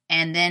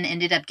and then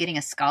ended up getting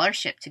a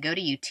scholarship to go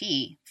to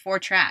UT for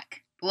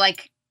track.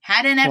 Like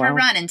hadn't ever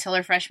run until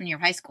her freshman year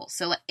of high school.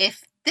 So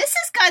if this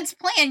is God's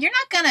plan,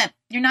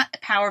 you're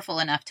not powerful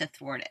enough to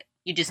thwart it.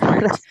 You just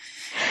aren't.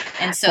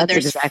 And so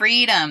there's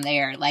freedom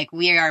there. Like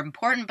we are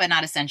important, but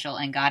not essential.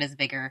 And God is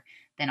bigger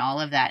than all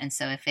of that. And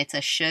so if it's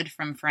a should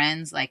from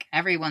friends, like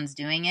everyone's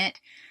doing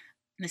it,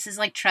 this is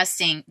like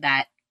trusting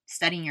that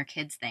studying your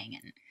kids thing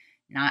and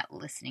not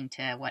listening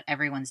to what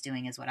everyone's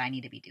doing is what I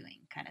need to be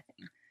doing kind of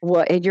thing.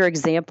 Well, and your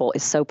example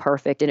is so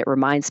perfect. And it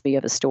reminds me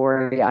of a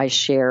story I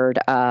shared.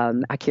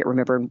 I can't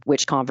remember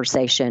which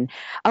conversation.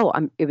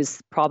 It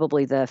was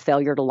probably the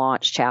failure to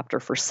launch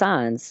chapter for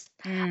sons.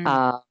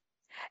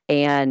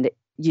 And,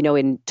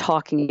 in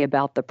talking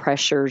about the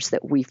pressures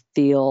that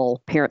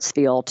parents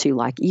feel to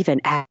like even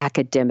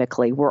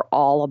academically, we're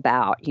all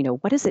about,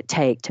 what does it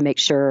take to make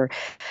sure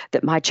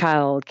that my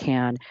child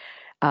can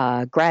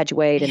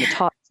graduate in the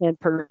top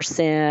 10%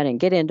 and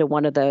get into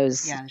one of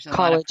those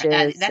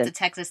colleges. That's a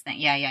Texas thing.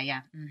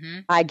 Yeah.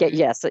 Mm-hmm.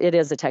 Yes, it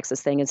is a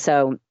Texas thing. And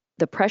so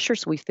the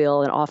pressures we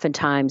feel, and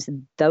oftentimes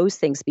those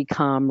things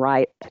become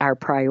our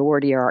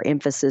priority or our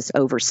emphasis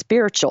over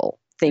spiritual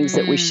things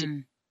that we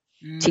should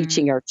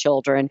teaching our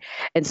children.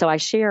 And so I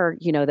share,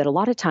 that a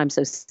lot of times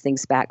those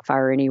things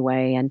backfire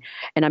anyway.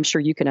 And I'm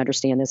sure you can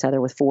understand this,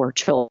 Heather, with 4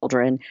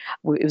 children.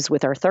 It was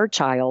with our third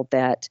child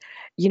that,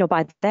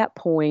 by that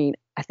point,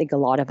 I think a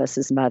lot of us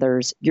as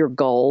mothers, your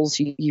goals,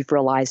 you've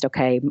realized,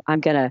 okay,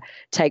 I'm going to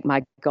take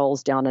my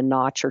goals down a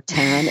notch or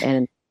 10,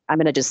 and I'm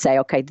going to just say,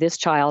 okay, this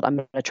child, I'm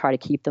going to try to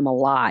keep them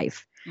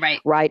alive.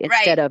 Right.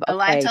 Instead of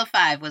alive till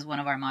 5 was one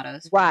of our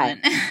mottos. Right.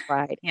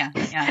 Right. Yeah.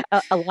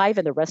 Alive,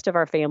 and the rest of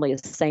our family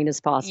as sane as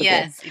possible.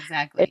 Yes,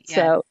 exactly.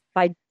 So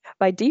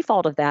by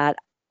default of that,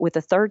 with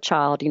the third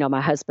child,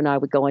 my husband and I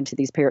would go into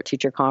these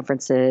parent-teacher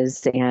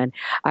conferences, and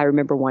I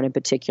remember one in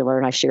particular,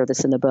 and I share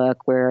this in the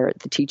book, where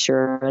the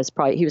teacher was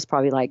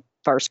probably like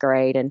first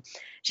grade, and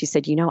she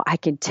said, I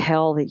can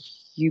tell that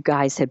you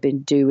guys have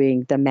been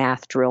doing the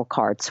math drill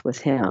cards with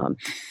him.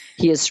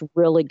 He is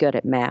really good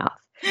at math.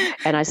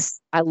 And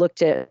I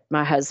looked at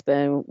my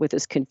husband with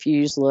this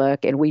confused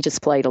look, and we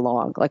just played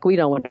along. Like, we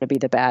don't want to be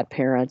the bad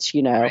parents,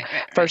 Right.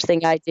 First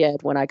thing I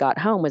did when I got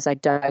home was I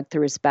dug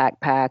through his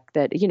backpack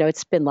that,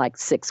 it's been like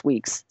 6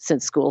 weeks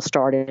since school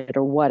started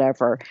or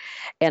whatever.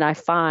 And I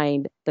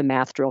find the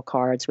math drill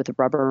cards with the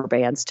rubber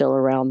band still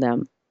around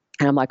them.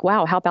 And I'm like,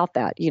 wow, how about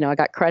that? I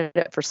got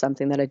credit for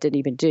something that I didn't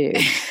even do.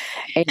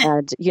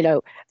 And,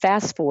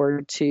 fast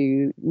forward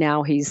to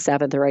now he's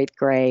 7th or 8th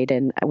grade.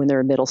 And when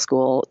they're in middle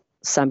school,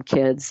 some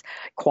kids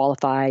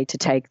qualify to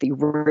take the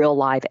real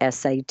life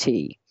SAT.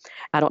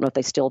 I don't know if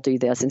they still do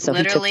this. And so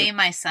literally,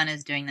 my son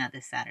is doing that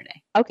this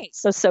Saturday. Okay.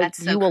 So that's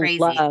so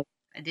crazy. I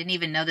didn't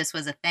even know this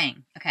was a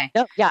thing. Okay.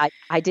 No, yeah,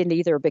 I didn't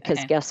either,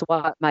 because guess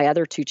what? My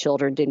other 2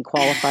 children didn't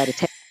qualify to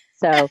take.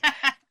 So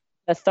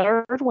the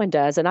third one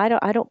does, and I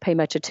don't pay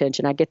much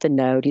attention. I get the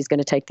note. He's going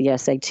to take the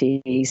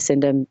SAT,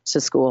 send him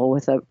to school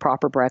with a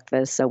proper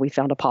breakfast. So we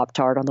found a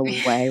Pop-Tart on the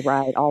way,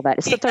 right? All that.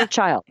 It's the third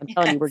child. I'm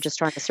telling you, we're just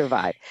trying to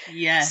survive.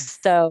 Yes.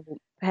 So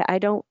I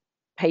don't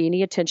pay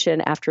any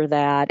attention after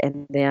that.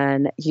 And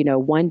then,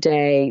 one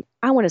day,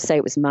 I want to say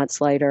it was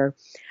months later,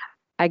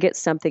 I get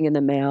something in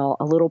the mail,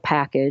 a little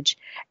package,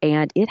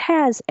 and it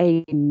has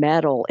a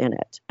medal in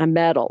it, a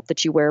medal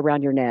that you wear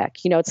around your neck.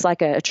 It's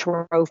like a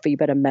trophy,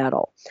 but a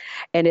medal.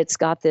 And it's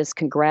got this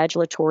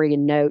congratulatory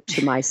note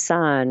to my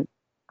son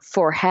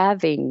for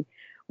having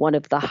one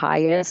of the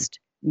highest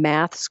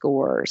math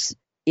scores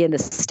in the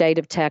state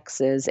of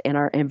Texas, and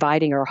are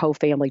inviting our whole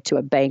family to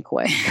a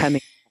banquet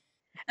coming.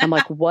 I'm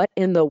like, what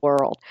in the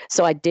world?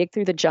 So I dig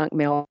through the junk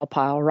mail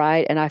pile,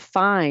 right? And I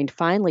find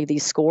finally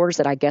these scores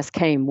that I guess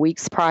came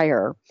weeks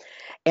prior.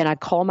 And I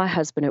call my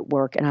husband at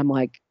work, and I'm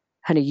like,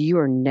 honey, you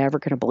are never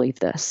going to believe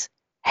this.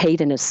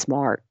 Hayden is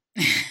smart.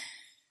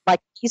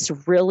 Like, he's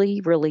really,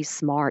 really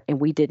smart,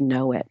 and we didn't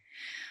know it.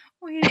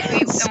 We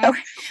can't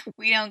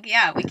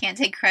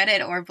take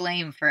credit or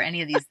blame for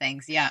any of these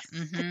things. Yeah.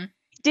 Mm-hmm.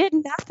 Did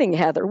nothing,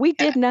 Heather. We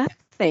did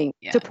nothing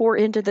to pour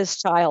into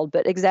this child.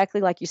 But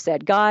exactly like you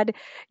said, God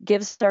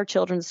gives our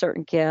children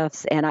certain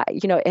gifts. And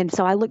and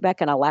so I look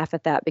back and I laugh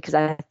at that, because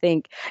I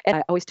think, and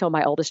I always tell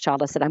my oldest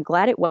child, I said, I'm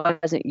glad it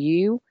wasn't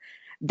you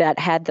that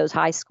had those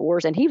high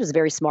scores. And he was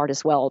very smart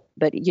as well.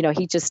 But,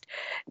 he just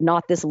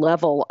not this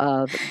level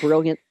of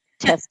brilliant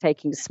test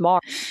taking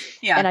smart.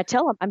 Yeah. And I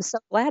tell him, I'm so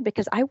glad,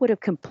 because I would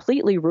have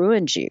completely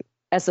ruined you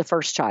as the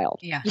first child.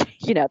 Yeah.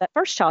 That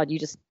first child, you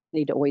just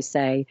need to always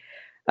say,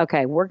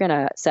 okay, we're going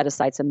to set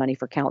aside some money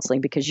for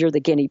counseling because you're the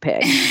guinea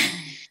pig.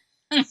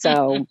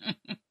 So.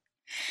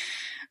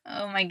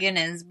 Oh my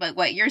goodness. But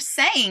what you're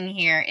saying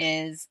here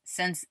is,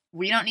 since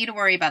we don't need to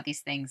worry about these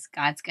things,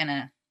 God's going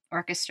to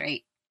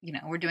orchestrate,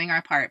 we're doing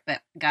our part,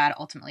 but God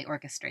ultimately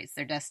orchestrates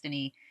their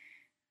destiny.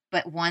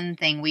 But one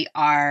thing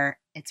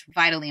it's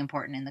vitally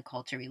important in the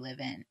culture we live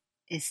in,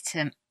 is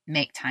to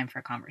make time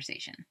for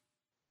conversation.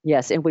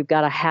 Yes, and we've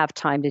got to have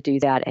time to do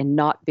that, and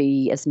not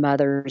be, as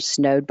mothers,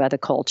 snowed by the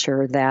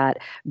culture that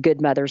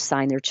good mothers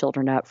sign their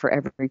children up for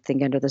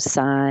everything under the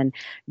sun.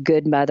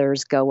 Good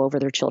mothers go over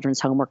their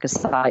children's homework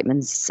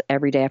assignments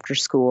every day after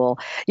school.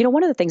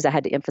 One of the things I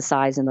had to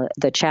emphasize in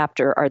the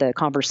chapter, or the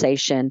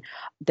conversation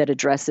that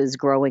addresses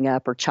growing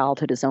up or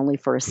childhood is only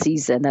for a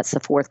season, that's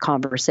the 4th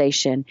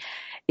conversation,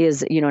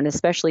 is, and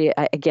especially,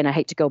 again, I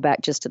hate to go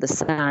back just to the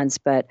signs,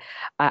 but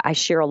I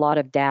share a lot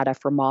of data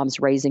for moms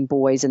raising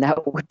boys, and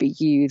that would be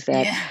you.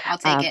 I'll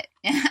take it.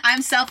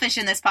 I'm selfish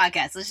in this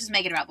podcast. Let's just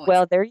make it about boys.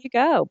 Well, there you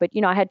go. But,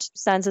 I had 2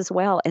 sons as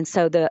well. And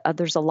so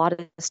there's a lot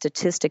of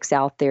statistics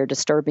out there,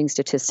 disturbing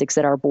statistics,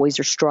 that our boys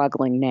are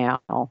struggling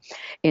now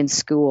in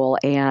school,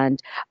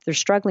 and they're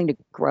struggling to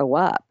grow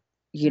up,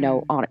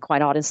 on it,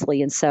 quite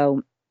honestly. And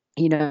so,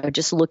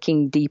 just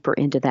looking deeper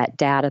into that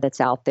data that's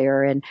out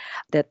there, and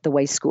that the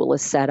way school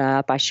is set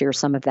up, I share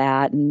some of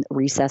that, and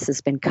recess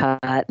has been cut,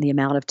 and the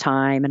amount of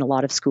time in a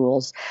lot of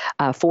schools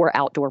for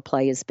outdoor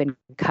play has been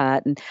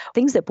cut, and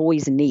things that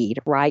boys need,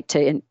 right,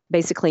 to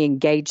basically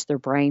engage their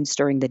brains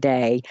during the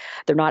day.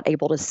 They're not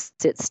able to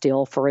sit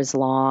still for as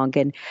long,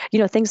 and,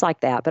 things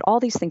like that. But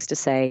all these things to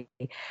say,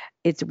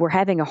 we're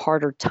having a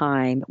harder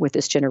time with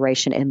this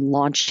generation in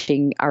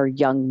launching our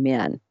young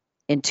men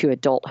into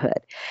adulthood.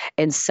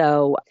 And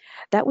so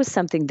that was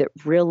something that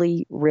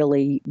really,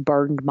 really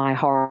burdened my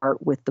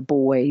heart with the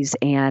boys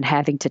and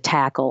having to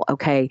tackle,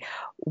 okay,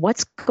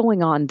 what's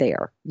going on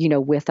there,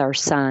 with our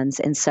sons.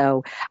 And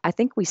so I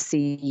think we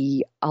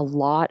see a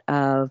lot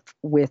of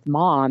with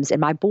moms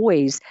and my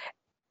boys,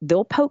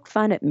 they'll poke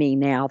fun at me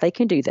now. They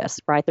can do this,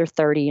 right? They're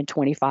 30 and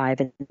 25.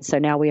 And so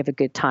now we have a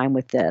good time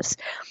with this.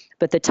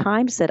 But the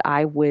times that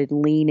I would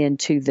lean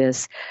into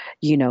this,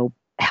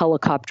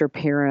 helicopter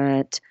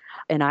parent,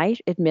 and I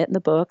admit in the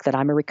book that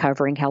I'm a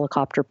recovering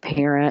helicopter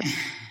parent,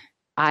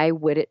 I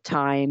would at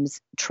times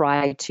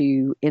try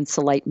to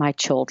insulate my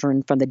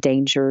children from the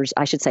dangers.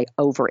 I should say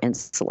over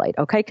insulate,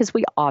 okay? Because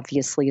we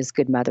obviously, as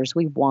good mothers,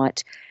 we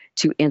want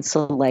to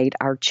insulate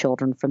our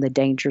children from the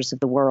dangers of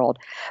the world.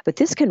 But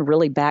this can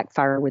really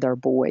backfire with our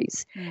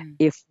boys.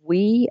 If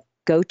we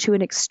go to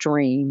an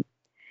extreme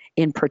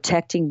in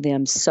protecting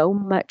them so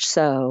much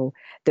so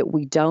that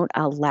we don't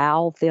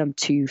allow them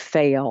to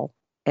fail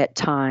at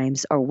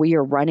times, or we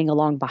are running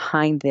along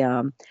behind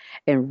them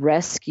and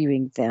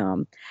rescuing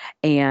them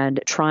and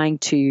trying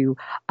to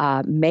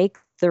make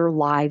their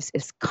lives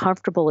as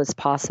comfortable as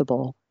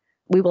possible,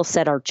 we will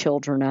set our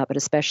children up, but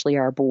especially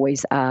our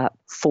boys up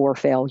for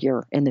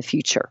failure in the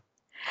future.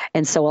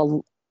 And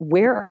so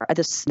where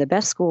the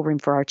best schoolroom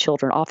for our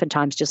children,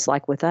 oftentimes just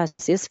like with us,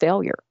 is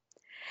failure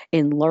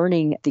in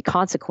learning the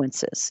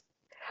consequences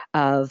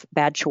of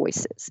bad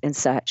choices and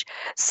such.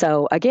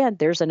 So again,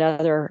 there's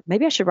another,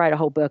 maybe I should write a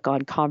whole book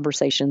on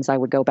conversations I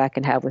would go back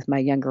and have with my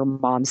younger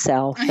mom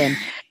self. And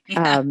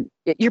Yeah.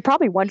 You're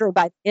probably wondering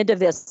by the end of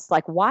this,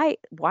 like, why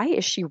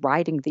is she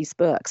writing these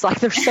books? Like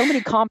there's so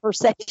many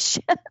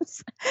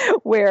conversations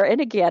where,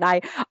 and again,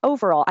 I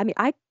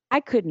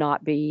could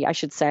not be, I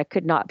should say, I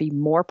could not be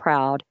more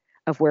proud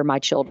of where my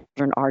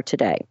children are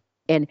today.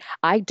 And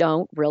I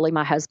don't really,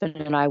 my husband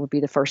and I would be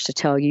the first to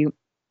tell you,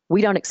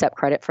 we don't accept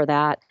credit for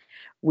that.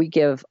 We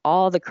give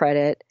all the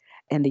credit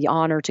and the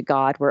honor to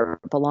God where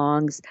it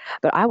belongs.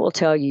 But I will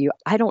tell you,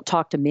 I don't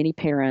talk to many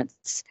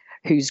parents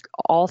whose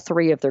all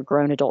three of their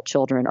grown adult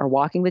children are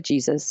walking with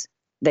Jesus.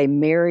 They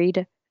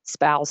married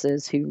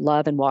spouses who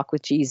love and walk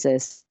with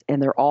Jesus,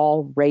 and they're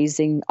all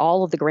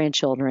of the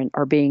grandchildren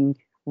are being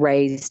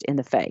raised in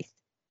the faith.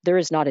 There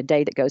is not a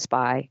day that goes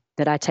by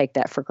that I take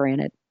that for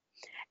granted.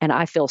 And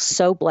I feel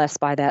so blessed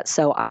by that.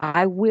 So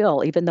I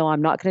will, even though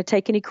I'm not going to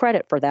take any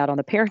credit for that on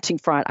the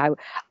parenting front,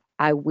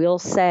 I will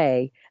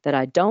say that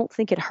I don't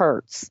think it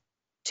hurts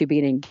to be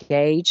an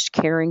engaged,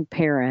 caring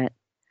parent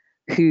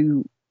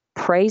who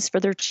prays for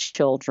their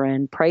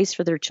children, prays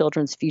for their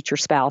children's future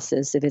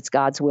spouses, if it's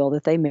God's will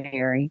that they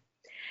marry,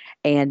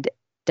 and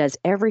does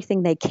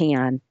everything they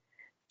can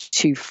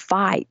to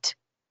fight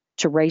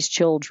to raise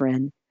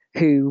children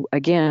who,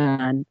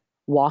 again,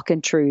 walk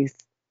in truth,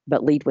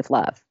 but lead with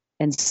love.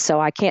 And so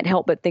I can't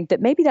help but think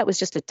that maybe that was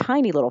just a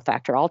tiny little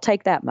factor. I'll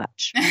take that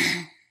much.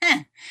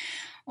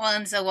 Well,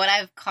 and so what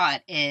I've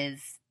caught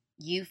is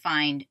you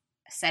find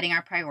setting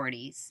our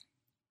priorities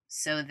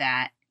so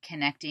that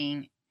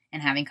connecting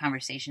and having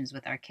conversations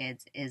with our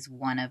kids is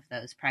one of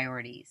those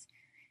priorities,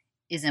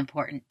 is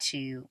important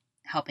to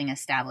helping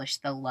establish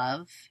the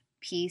love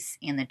piece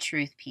and the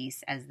truth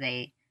piece as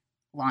they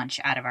launch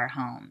out of our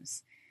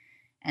homes.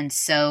 And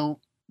so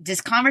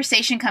does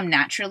conversation come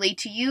naturally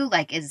to you?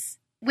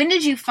 When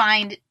did you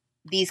find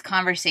these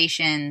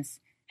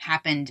conversations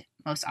happened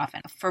most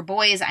often? For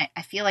boys,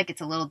 I feel like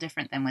it's a little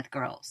different than with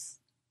girls.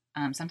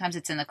 Sometimes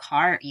it's in the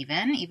car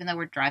even though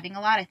we're driving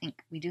a lot. I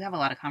think we do have a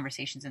lot of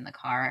conversations in the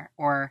car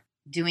or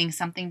doing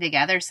something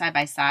together side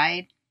by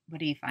side. What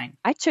do you find?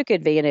 I took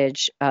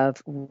advantage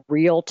of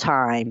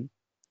real-time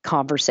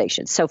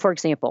conversations. So for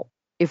example,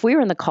 if we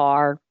were in the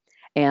car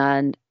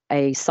and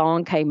a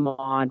song came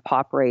on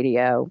pop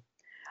radio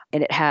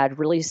and it had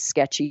really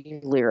sketchy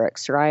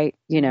lyrics, right?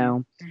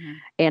 Mm-hmm.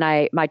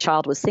 And my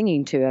child was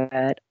singing to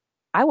it,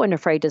 I wasn't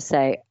afraid to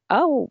say,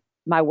 oh,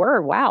 my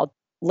word, wow,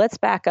 let's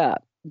back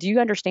up. Do you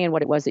understand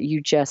what it was that you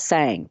just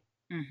sang?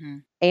 Mm-hmm.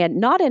 And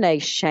not in a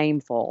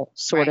shameful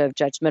sort of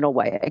judgmental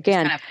way.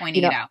 Again, just kind of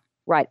pointing it out.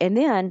 Right. And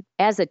then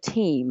as a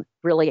team,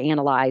 really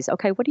analyze,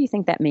 okay, what do you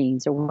think that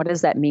means? Or what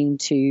does that mean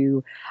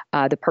to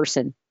the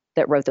person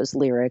that wrote those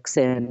lyrics?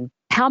 And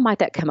how might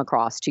that come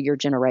across to your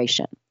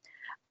generation?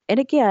 And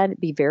again,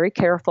 be very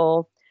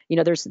careful.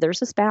 There's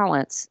this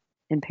balance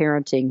in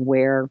parenting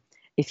where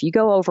if you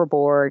go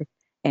overboard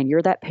and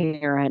you're that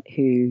parent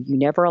who you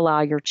never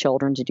allow your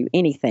children to do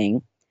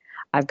anything.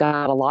 I've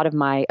got a lot of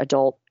my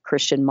adult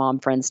Christian mom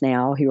friends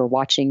now who are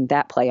watching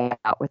that play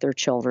out with their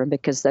children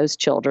because those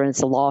children, it's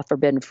the law of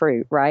forbidden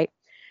fruit, right?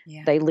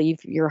 Yeah. They leave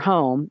your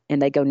home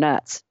and they go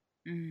nuts.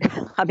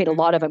 I mean, a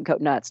lot of them go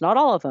nuts, not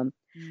all of them,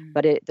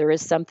 but there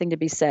is something to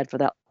be said for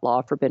that law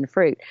of forbidden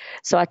fruit.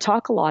 So I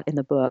talk a lot in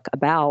the book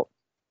about,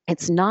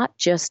 it's not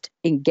just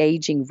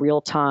engaging real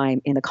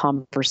time in the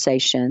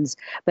conversations,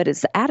 but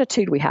it's the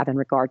attitude we have in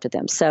regard to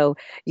them. So,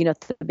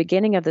 at the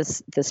beginning of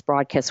this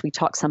broadcast, we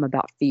talked some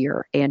about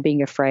fear and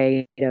being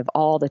afraid of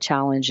all the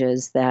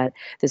challenges that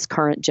this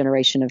current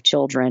generation of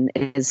children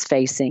is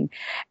facing.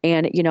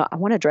 And, I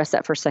want to address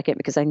that for a second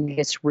because I think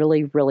it's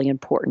really, really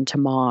important to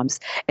moms.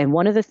 And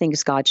one of the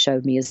things God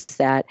showed me is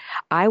that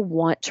I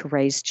want to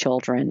raise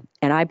children,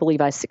 and I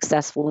believe I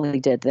successfully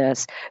did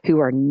this, who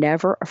are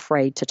never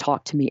afraid to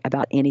talk to me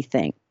about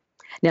anything.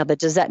 Now,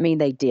 does that mean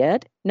they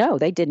did? No,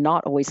 they did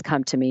not always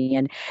come to me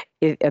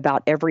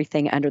about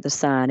everything under the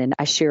sun. And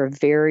I share a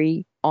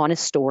very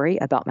honest story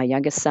about my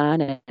youngest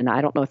son. And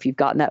I don't know if you've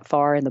gotten that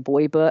far in the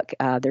boy book.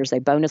 There's a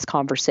bonus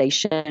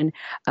conversation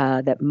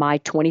that my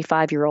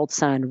 25-year-old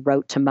son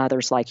wrote to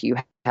mothers like you,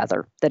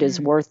 Heather, that is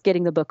worth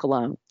getting the book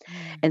alone.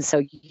 And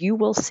so you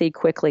will see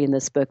quickly in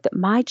this book that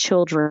my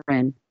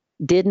children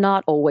did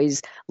not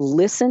always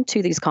listen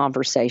to these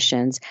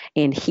conversations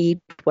and heed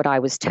what I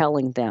was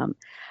telling them.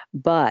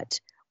 But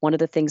one of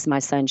the things my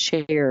son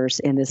shares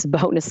in this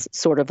bonus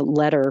sort of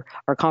letter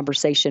or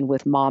conversation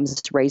with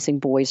moms raising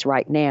boys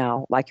right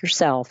now, like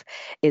yourself,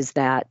 is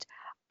that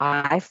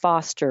I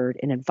fostered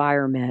an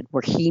environment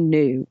where he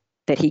knew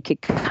that he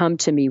could come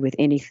to me with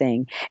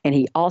anything. And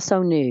he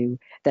also knew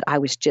that I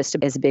was just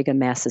as big a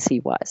mess as he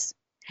was.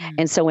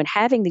 And so in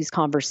having these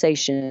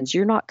conversations,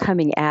 you're not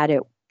coming at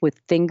it with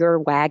finger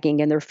wagging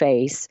in their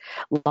face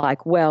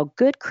like, well,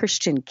 good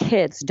Christian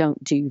kids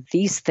don't do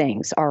these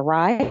things, all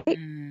right?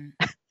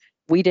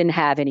 We didn't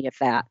have any of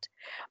that.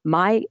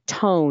 My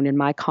tone in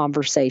my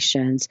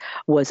conversations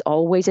was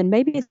always, and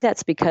maybe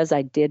that's because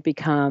I did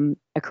become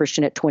a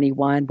Christian at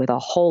 21 with a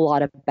whole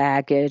lot of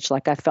baggage.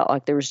 Like I felt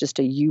like there was just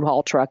a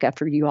U-Haul truck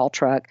after U-Haul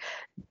truck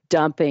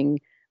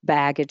dumping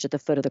baggage at the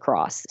foot of the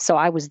cross. So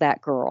I was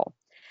that girl.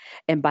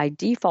 And by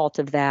default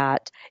of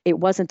that, it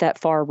wasn't that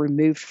far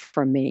removed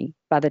from me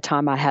by the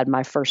time I had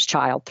my first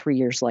child 3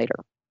 years later.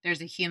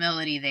 There's a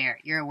humility there.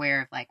 You're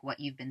aware of like what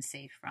you've been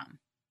saved from.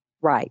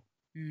 Right.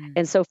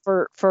 And so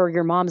for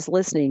your moms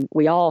listening,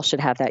 we all should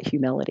have that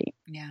humility.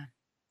 Yeah.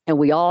 And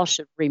we all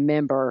should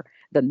remember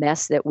the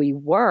mess that we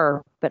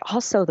were, but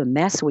also the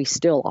mess we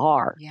still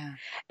are. Yeah.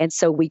 And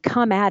so we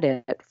come at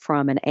it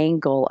from an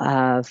angle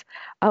of,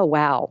 oh,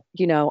 wow,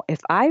 if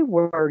I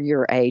were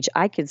your age,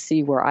 I could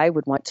see where I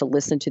would want to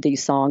listen to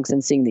these songs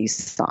and sing these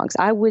songs.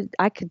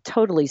 I could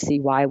totally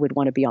see why I would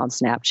want to be on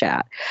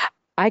Snapchat.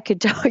 I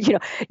could tell,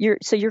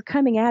 you're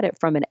coming at it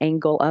from an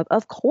angle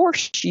of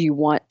course you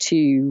want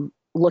to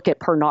look at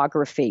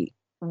pornography.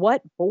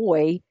 What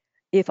boy,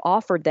 if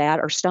offered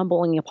that or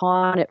stumbling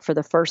upon it for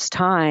the first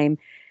time,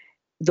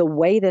 the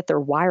way that they're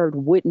wired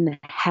wouldn't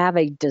have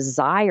a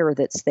desire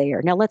that's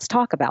there. Now, let's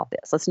talk about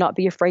this. Let's not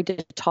be afraid to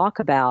talk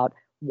about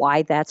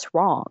why that's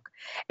wrong.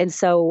 And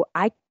so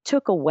I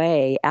took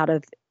away out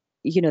of,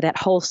 that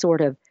whole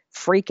sort of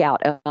freak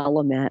out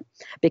element,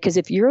 because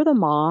if you're the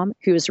mom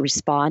who is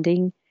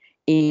responding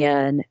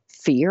in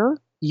fear,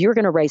 you're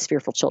going to raise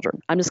fearful children.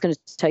 I'm just going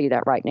to tell you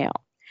that right now.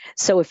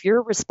 So if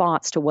your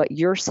response to what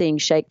you're seeing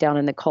shake down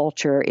in the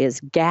culture is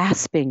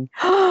gasping,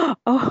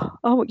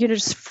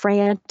 just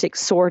frantic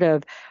sort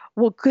of,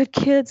 well, good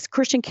kids,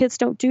 Christian kids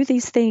don't do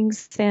these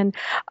things. And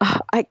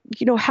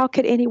how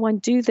could anyone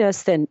do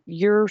this? Then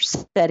you're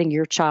setting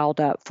your child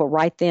up for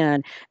right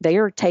then. They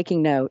are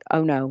taking note.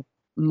 Oh no,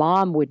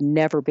 mom would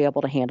never be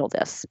able to handle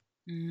this.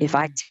 If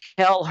I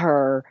tell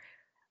her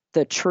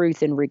the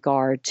truth in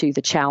regard to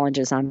the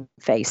challenges I'm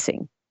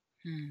facing.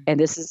 And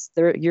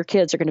your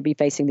kids are going to be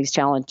facing these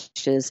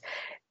challenges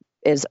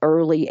as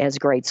early as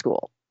grade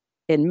school.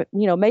 And,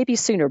 maybe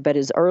sooner, but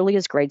as early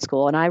as grade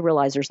school. And I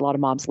realize there's a lot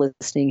of moms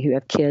listening who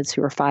have kids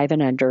who are 5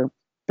 and under,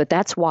 but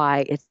that's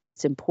why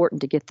it's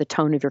important to get the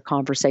tone of your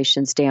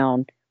conversations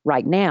down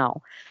right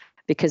now,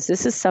 because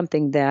this is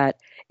something that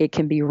it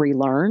can be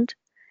relearned.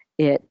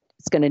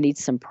 It's going to need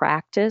some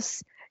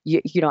practice.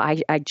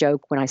 I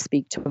joke when I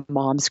speak to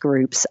moms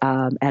groups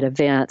at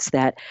events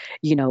that,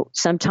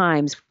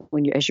 sometimes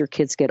as your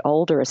kids get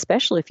older,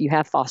 especially if you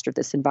have fostered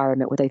this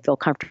environment where they feel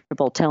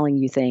comfortable telling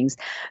you things,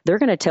 they're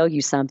going to tell you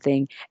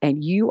something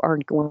and you are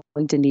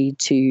going to need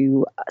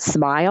to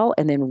smile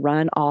and then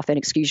run off and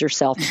excuse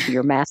yourself to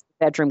your master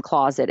bedroom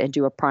closet and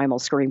do a primal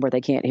scream where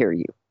they can't hear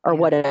you or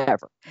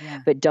whatever.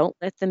 Yeah. But don't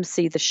let them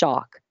see the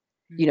shock.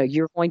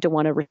 You're going to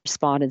want to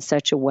respond in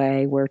such a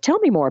way where, tell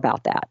me more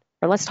about that,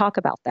 or let's talk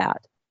about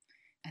that.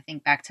 I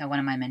think back to one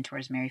of my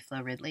mentors, Mary Flo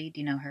Ridley.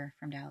 Do you know her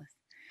from Dallas?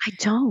 I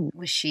don't.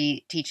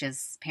 She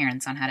teaches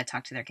parents on how to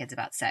talk to their kids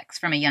about sex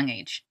from a young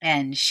age.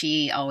 And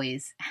she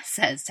always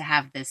says to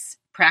have this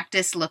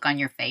practice look on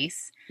your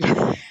face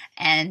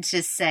and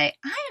just say,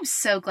 I am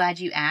so glad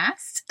you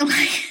asked.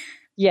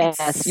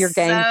 Yes, your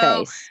game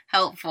face.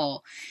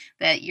 Helpful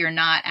that you're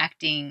not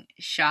acting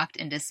shocked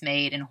and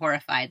dismayed and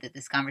horrified that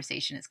this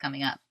conversation is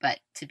coming up, but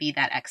to be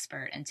that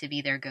expert and to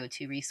be their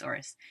go-to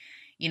resource.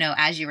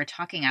 As you were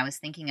talking, I was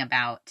thinking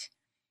about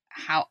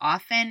how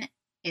often,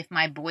 if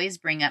my boys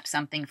bring up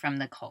something from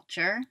the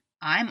culture,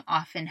 I'm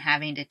often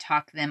having to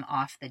talk them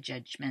off the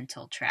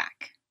judgmental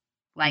track.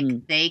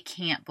 Like they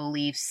can't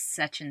believe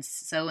such and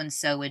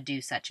so would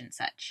do such and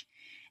such.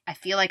 I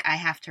feel like I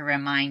have to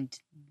remind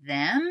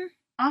them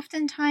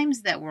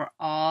oftentimes that we're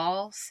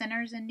all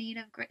sinners in need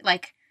of grace.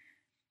 Like,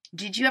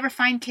 did you ever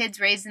find kids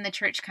raised in the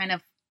church kind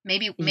of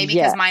maybe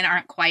because mine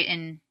aren't quite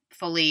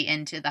fully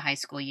into the high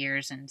school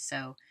years, and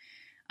so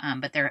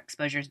but their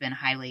exposure has been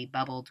highly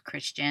bubbled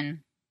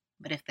Christian.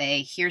 But if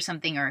they hear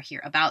something or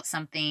hear about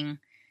something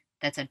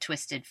that's a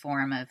twisted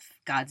form of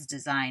God's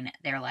design,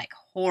 they're like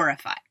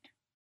horrified.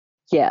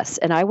 Yes.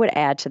 And I would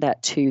add to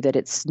that too, that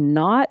it's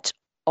not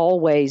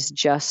always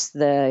just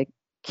the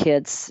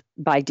kids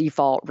by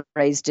default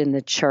raised in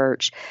the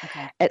church.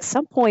 Okay. At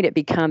some point it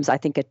becomes, I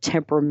think, a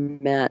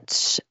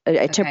temperamental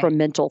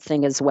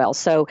thing as well.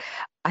 So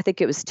I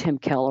think it was Tim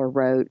Keller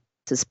wrote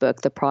this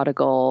book, The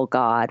Prodigal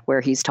God,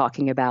 where he's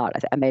talking about,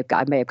 I may have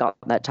gotten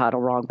that title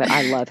wrong, but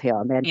I love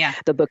him. And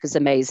the book is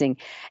amazing.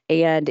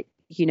 And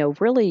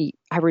really,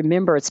 I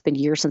remember, it's been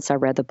years since I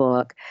read the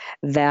book,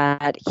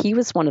 that he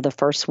was one of the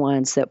first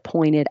ones that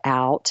pointed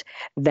out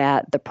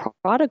that the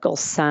prodigal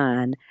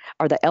son,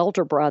 or the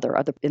elder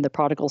brother in the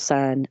prodigal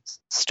son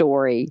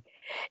story,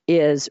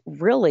 is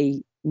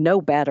really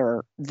no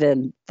better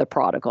than the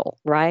prodigal,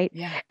 right?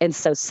 Yeah. And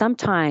so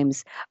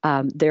sometimes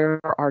there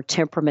are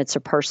temperaments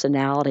or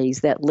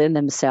personalities that lend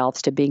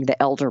themselves to being the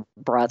elder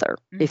brother,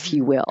 if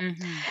you will.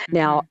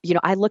 Now,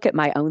 I look at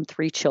my own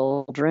 3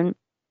 children.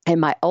 And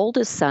my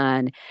oldest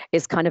son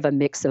is kind of a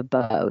mix of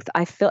both.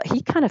 I feel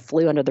he kind of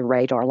flew under the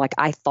radar. Like,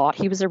 I thought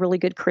he was a really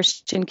good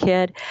Christian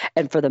kid.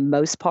 And for the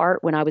most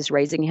part, when I was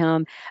raising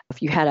him, if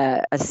you had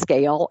a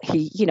scale,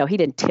 he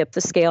didn't tip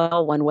the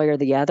scale one way or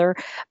the other,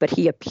 but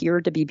he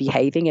appeared to be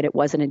behaving. And it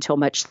wasn't until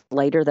much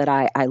later that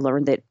I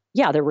learned that,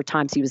 there were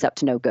times he was up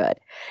to no good.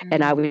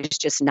 And I was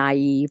just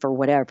naive or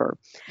whatever.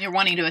 You're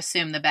wanting to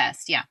assume the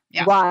best. Yeah.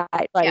 Right,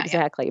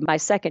 exactly. My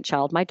second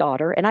child, my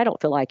daughter, and I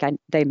don't feel like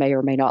they may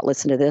or may not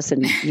listen to this,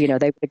 and they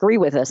would agree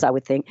with us, I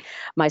would think.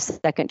 My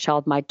second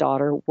child, my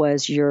daughter,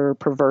 was your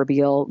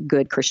proverbial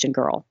good Christian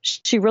girl.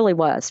 She really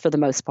was, for the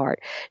most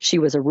part. She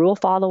was a rule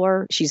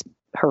follower. She's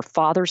her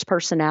father's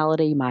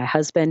personality. My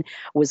husband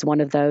was one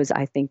of those.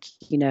 I think,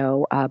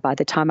 by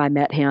the time I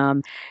met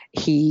him,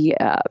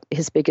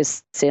 his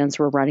biggest sins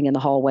were running in the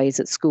hallways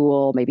at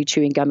school, maybe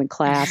chewing gum in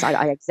class.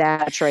 I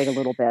exaggerate a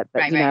little bit,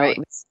 but right.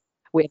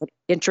 We have an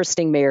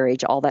interesting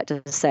marriage, all that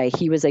to say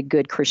he was a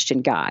good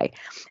Christian guy.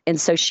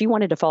 And so she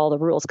wanted to follow the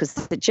rules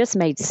because it just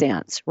made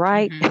sense,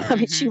 right? I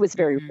mean, she was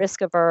very risk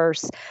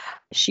averse.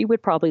 She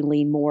would probably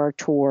lean more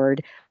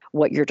toward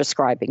what you're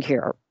describing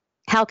here.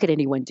 How could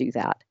anyone do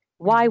that?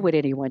 Why would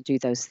anyone do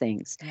those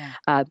things?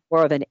 Yeah.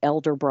 More of an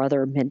elder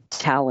brother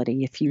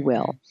mentality, if you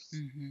will.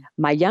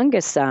 My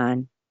youngest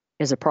son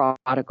is a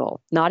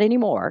prodigal, not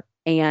anymore.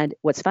 And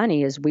what's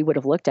funny is we would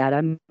have looked at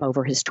him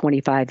over his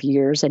 25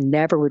 years and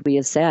never would we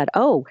have said,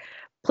 oh,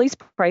 please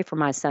pray for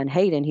my son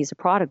Hayden. He's a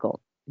prodigal.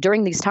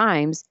 During these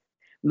times,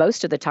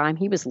 most of the time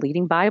he was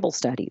leading Bible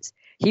studies.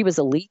 He was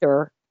a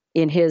leader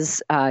in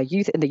his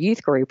in the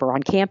youth group or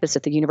on campus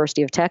at the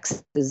University of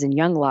Texas in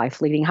Young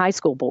Life, leading high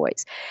school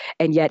boys.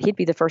 And yet he'd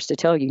be the first to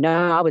tell you,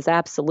 no, I was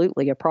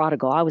absolutely a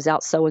prodigal. I was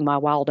out sowing my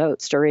wild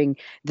oats during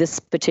this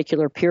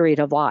particular period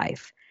of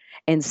life.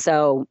 And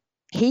so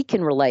he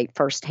can relate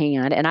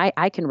firsthand, and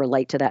I can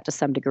relate to that to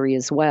some degree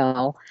as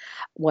well,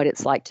 what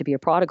it's like to be a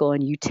prodigal,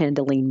 and you tend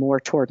to lean more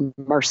toward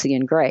mercy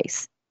and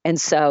grace. And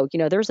so,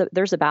 there's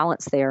a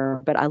balance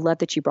there, but I love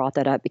that you brought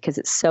that up because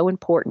it's so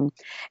important.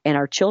 And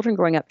our children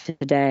growing up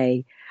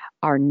today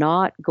are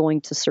not going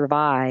to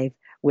survive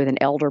with an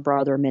elder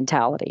brother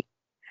mentality.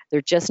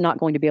 They're just not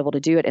going to be able to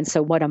do it. And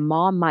so what a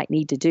mom might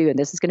need to do, and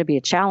this is going to be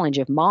a challenge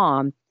if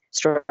mom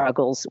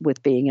struggles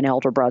with being an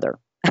elder brother,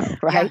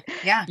 right?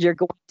 Yeah. You're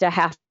going to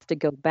have to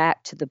go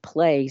back to the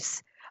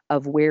place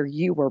of where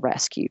you were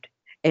rescued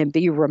and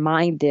be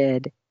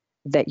reminded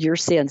that your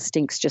sin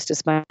stinks just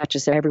as much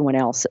as everyone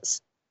else's.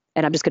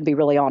 And I'm just going to be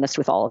really honest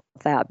with all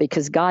of that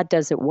because God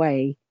doesn't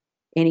weigh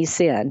any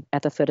sin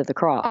at the foot of the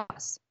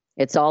cross.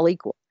 It's all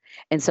equal.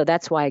 And so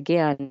that's why,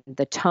 again,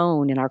 the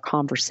tone in our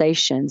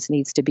conversations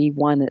needs to be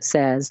one that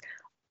says,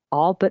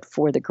 all but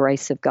for the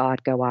grace of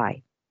God go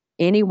I.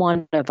 Any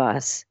one of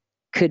us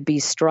could be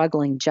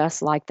struggling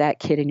just like that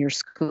kid in your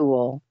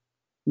school,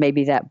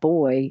 maybe that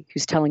boy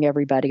who's telling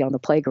everybody on the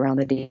playground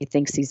that he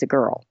thinks he's a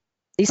girl.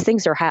 These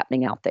things are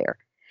happening out there.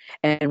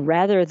 And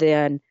rather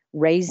than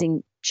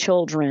raising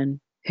children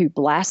who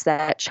blast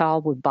that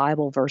child with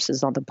Bible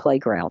verses on the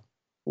playground,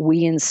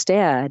 we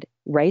instead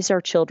raise our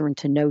children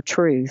to know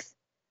truth,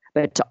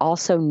 but to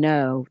also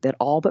know that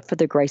all but for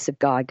the grace of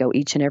God go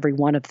each and every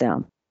one of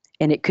them.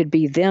 And it could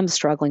be them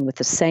struggling with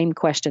the same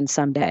question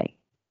someday.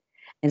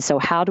 And so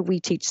how do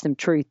we teach them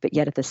truth, but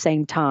yet at the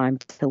same time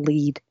to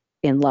lead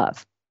in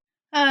love?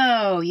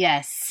 Oh,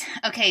 yes.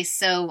 Okay,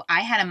 so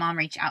I had a mom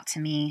reach out to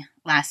me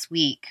last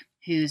week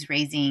who's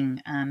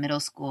raising middle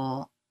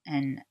school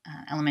and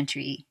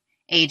elementary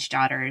age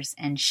daughters,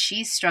 and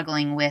she's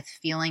struggling with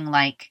feeling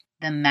like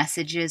the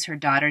messages her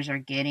daughters are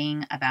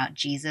getting about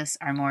Jesus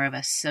are more of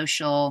a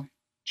social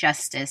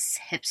justice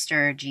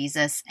hipster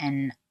Jesus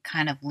and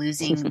kind of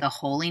losing the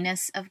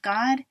holiness of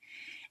God.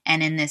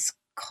 And in this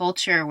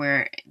culture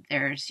where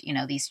there's,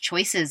 these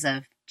choices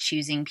of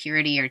choosing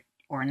purity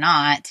or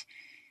not,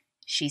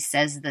 she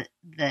says that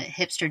the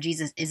hipster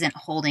Jesus isn't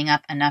holding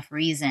up enough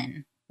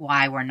reason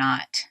why we're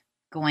not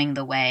going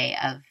the way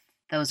of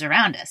those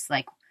around us.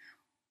 Like,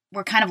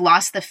 we're kind of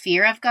lost the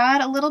fear of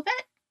God a little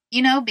bit,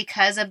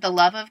 because of the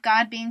love of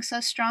God being so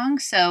strong.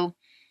 So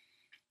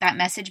that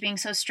message being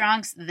so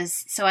strong.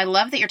 So I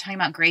love that you're talking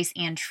about grace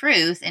and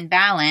truth and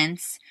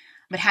balance.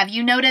 But have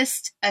you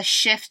noticed a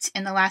shift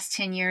in the last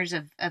 10 years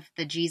of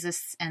the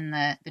Jesus and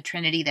the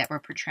Trinity that we're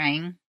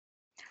portraying?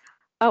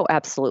 Oh,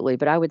 absolutely.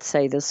 But I would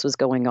say this was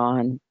going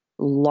on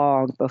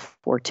long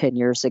before 10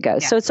 years ago.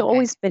 Yeah, So it's okay.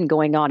 always been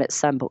going on at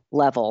some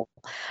level.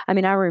 I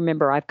mean, I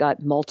remember I've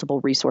got multiple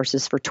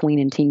resources for tween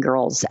and teen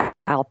girls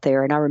out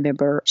there. And I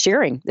remember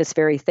sharing this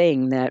very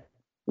thing, that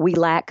we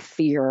lack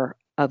fear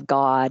of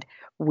God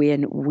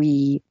when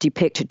we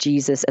depict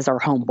Jesus as our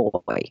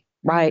homeboy,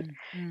 right?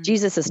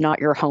 Jesus is not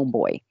your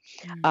homeboy.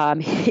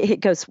 It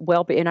goes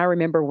well, and I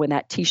remember when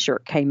that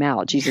T-shirt came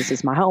out, Jesus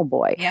is my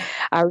homeboy. Yeah.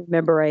 I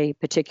remember a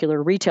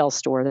particular retail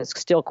store that's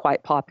still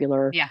quite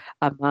popular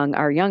among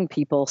our young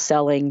people,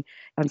 selling,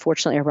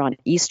 unfortunately, around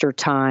Easter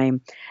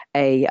time,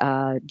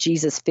 a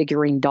Jesus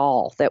figurine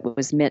doll that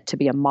was meant to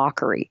be a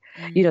mockery.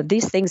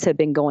 These things have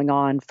been going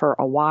on for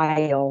a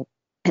while.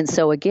 And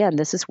so, again,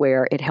 this is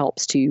where it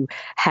helps to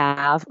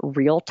have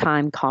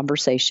real-time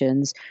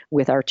conversations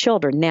with our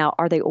children. Now,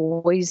 are they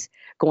always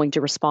going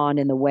to respond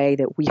in the way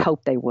that we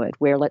hope they would?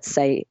 Where, let's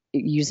say,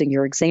 using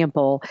your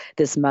example,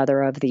 this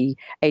mother of the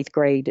 8th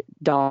grade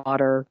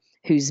daughter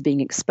who's being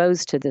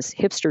exposed to this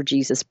hipster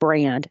Jesus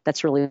brand,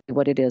 that's really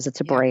what it is.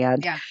 It's a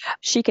brand. Yeah.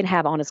 She can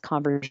have honest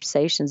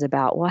conversations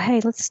about, well,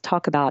 hey, let's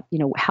talk about,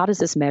 how does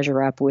this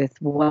measure up with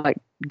what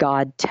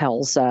God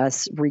tells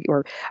us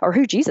or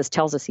who Jesus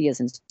tells us he is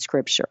in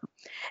Scripture,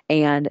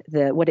 and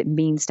what it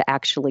means to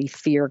actually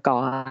fear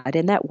God.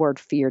 And that word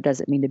fear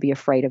doesn't mean to be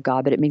afraid of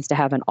God, but it means to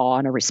have an awe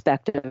and a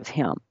respect of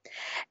him.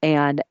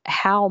 And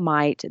how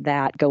might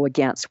that go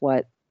against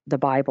what the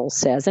Bible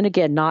says? And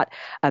again, not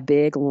a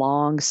big,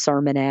 long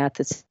sermonette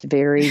that's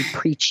very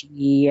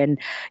preachy and,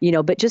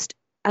 but just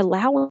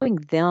allowing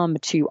them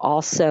to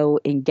also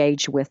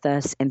engage with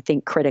us and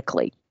think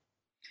critically.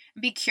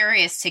 Be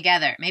curious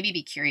together. Maybe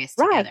be curious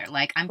together.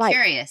 Like, I'm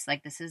curious.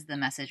 Like, this is the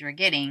message we're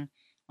getting.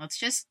 Let's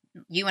just,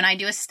 you and I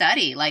do a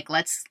study.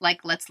 Let's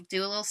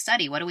do a little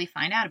study. What do we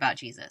find out about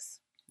Jesus?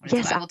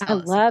 Yes, I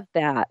love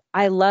that.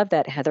 I love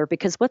that, Heather,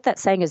 because what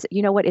that's saying is,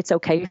 you know what? It's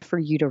okay for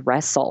you to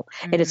wrestle,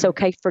 and it's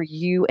okay for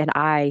you and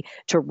I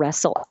to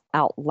wrestle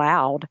out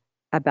loud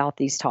about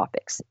these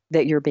topics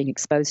that you're being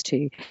exposed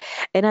to.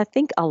 And I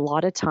think a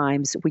lot of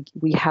times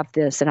we have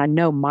this, and I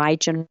know my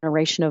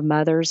generation of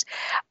mothers,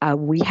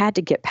 we had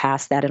to get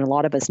past that, and a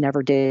lot of us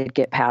never did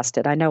get past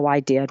it. I know I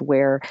did,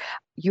 where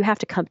you have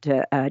to come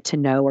to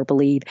know or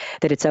believe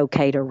that it's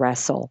okay to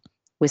wrestle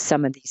with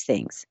some of these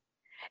things.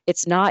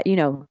 It's not,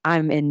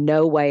 I'm in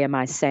no way am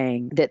I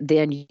saying that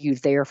then you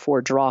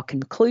therefore draw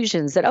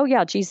conclusions that, oh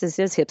yeah, Jesus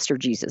is hipster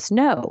Jesus.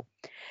 No,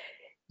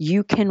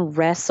 you can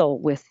wrestle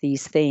with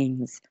these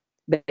things,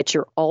 but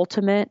your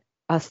ultimate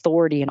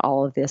authority in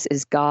all of this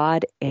is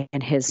God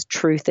and his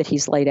truth that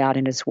he's laid out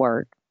in his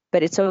word.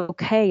 But it's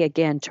okay,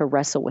 again, to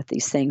wrestle with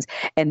these things.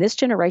 And this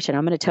generation,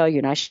 I'm going to tell you,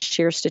 and I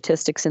share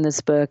statistics in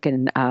this book,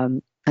 and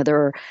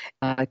there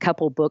are a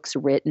couple books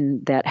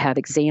written that have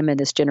examined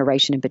this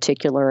generation in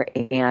particular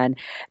and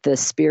the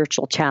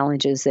spiritual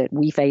challenges that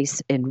we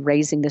face in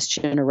raising this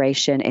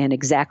generation, and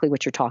exactly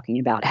what you're talking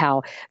about,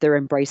 how they're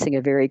embracing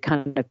a very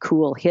kind of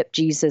cool, hip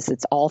Jesus.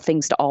 It's all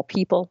things to all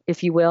people,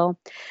 if you will.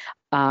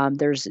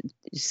 There's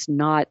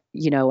not,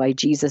 a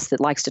Jesus that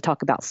likes to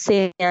talk about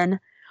sin,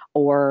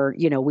 or,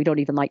 we don't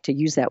even like to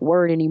use that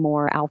word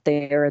anymore out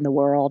there in the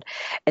world.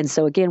 And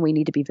so, again, we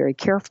need to be very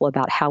careful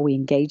about how we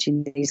engage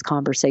in these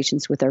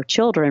conversations with our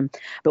children,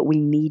 but we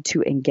need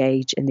to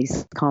engage in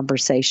these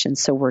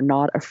conversations so we're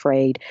not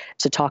afraid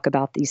to talk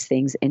about these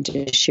things and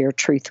to share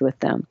truth with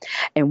them.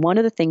 And one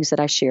of the things that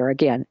I share,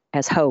 again,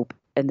 as hope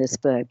in this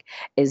book,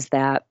 is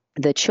that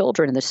the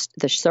children, the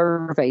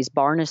surveys,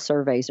 Barna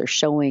surveys are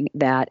showing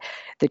that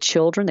the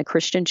children, the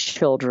Christian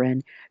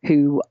children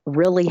who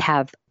really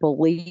have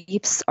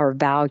beliefs or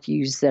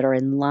values that are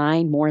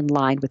more in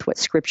line with what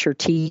Scripture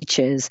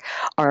teaches,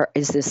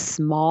 is this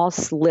small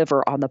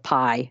sliver on the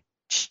pie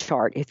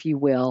chart, if you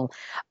will,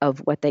 of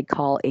what they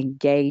call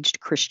engaged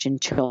Christian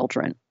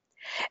children.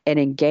 And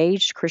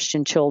engaged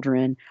Christian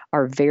children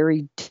are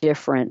very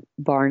different,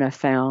 Barna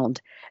found,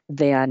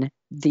 than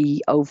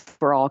the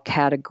overall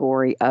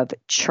category of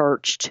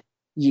churched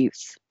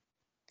youth.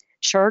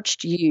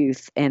 Churched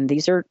youth, and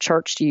these are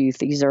churched youth,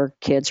 these are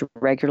kids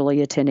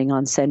regularly attending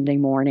on Sunday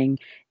morning,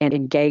 and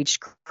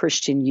engaged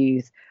Christian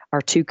youth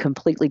are two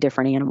completely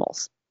different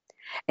animals.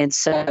 And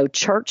so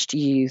churched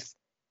youth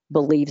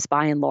believes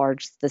by and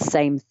large the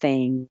same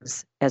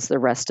things as the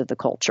rest of the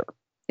culture,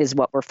 is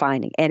what we're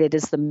finding. And it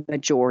is the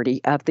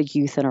majority of the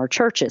youth in our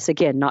churches.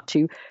 Again, not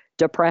to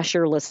depress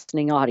your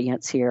listening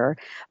audience here,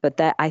 but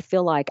that I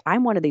feel like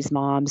I'm one of these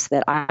moms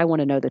that I want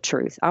to know the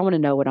truth. I want to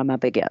know what I'm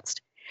up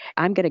against.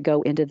 I'm going to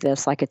go into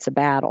this like it's a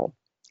battle,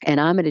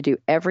 and I'm going to do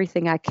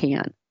everything I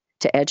can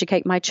to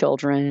educate my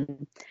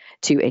children,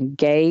 to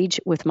engage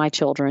with my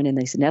children in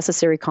these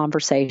necessary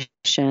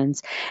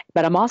conversations.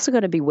 But I'm also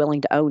going to be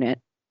willing to own it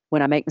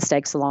when I make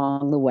mistakes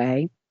along the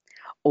way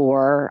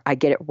or I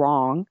get it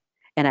wrong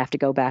and I have to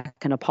go back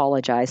and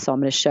apologize. So I'm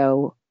going to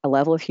show a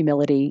level of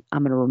humility.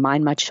 I'm going to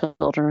remind my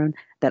children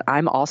that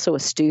I'm also a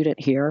student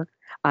here.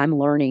 I'm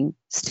learning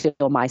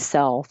still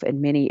myself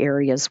in many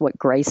areas what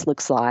grace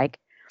looks like,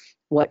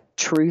 what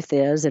truth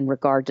is in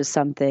regard to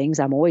some things.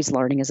 I'm always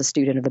learning as a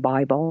student of the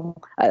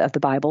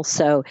Bible.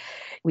 So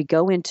we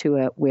go into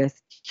it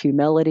with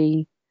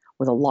humility,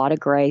 with a lot of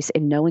grace,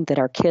 and knowing that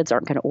our kids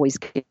aren't going to always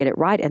get it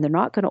right, and they're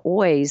not going to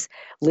always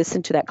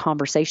listen to that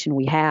conversation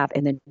we have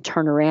and then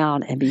turn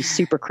around and be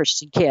super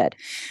Christian kid.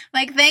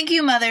 Like, thank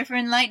you, Mother, for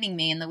enlightening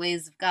me in the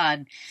ways of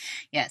God.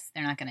 Yes,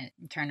 they're not going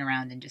to turn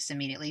around and just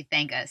immediately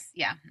thank us.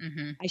 Yeah.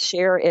 Mm-hmm. I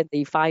share in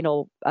the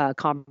final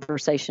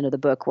conversation of the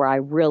book where I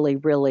really,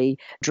 really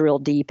drill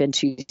deep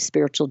into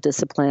spiritual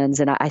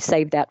disciplines, and I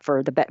saved that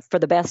for the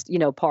best,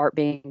 part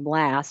being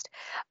last.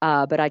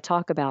 But I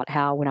talk about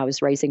how when I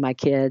was raising my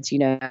kids,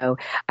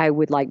 I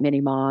would, like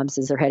many moms,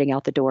 as they're heading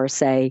out the door,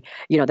 say,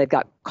 they've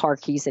got car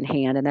keys in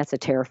hand, and that's a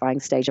terrifying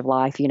stage of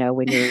life,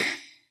 when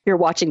you're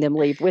watching them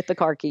leave with the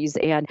car keys.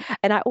 And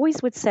I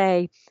always would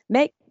say,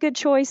 make good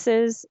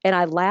choices. And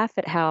I laugh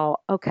at how,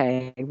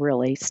 okay,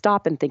 really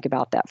stop and think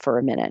about that for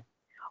a minute.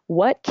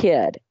 What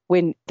kid,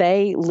 when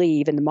they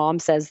leave and the mom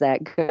says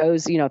that,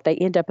 goes, if they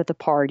end up at the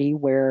party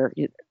where,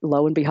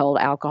 lo and behold,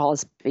 alcohol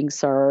is being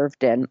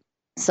served and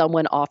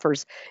someone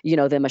offers,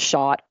 them a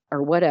shot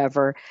or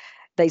whatever,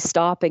 they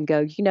stop and go,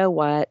 you know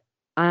what?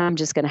 I'm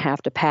just going to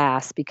have to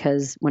pass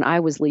because when I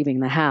was leaving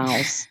the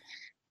house,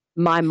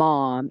 my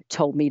mom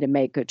told me to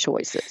make good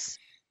choices.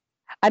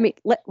 I mean,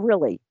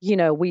 really,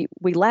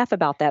 we laugh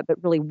about that,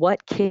 but really,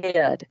 what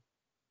kid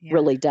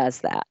really does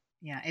that?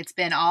 Yeah, it's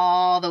been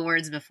all the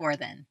words before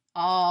then,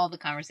 all the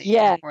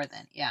conversations before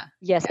then. Yeah.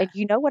 Yes. Yeah. And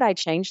you know what I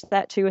changed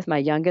that to with my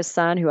youngest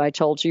son, who I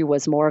told you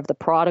was more of the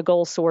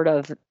prodigal sort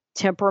of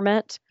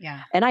temperament.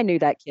 Yeah. And I knew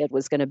that kid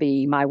was going to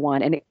be my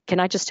one. And can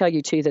I just tell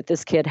you too, that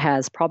this kid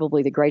has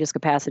probably the greatest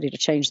capacity to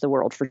change the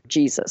world for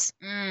Jesus.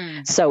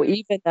 So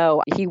even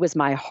though he was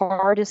my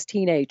hardest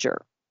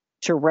teenager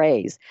to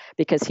raise,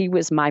 because he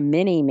was my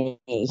mini me,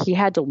 he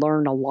had to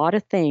learn a lot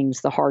of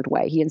things the hard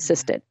way. He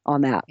insisted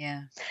on that.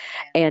 Yeah.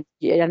 And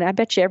I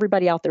bet you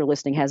everybody out there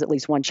listening has at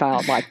least one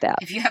child like that.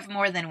 If you have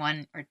more than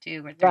one or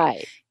two or three.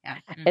 Right. Yeah.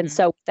 Mm-hmm. And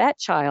so that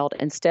child,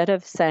 instead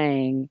of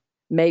saying,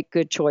 make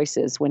good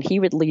choices, when he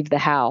would leave the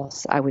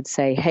house, I would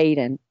say,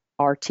 Hayden,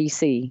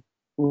 RTC,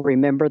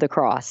 remember the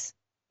cross.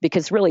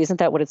 Because really, isn't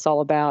that what it's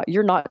all about?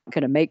 You're not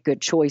going to make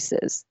good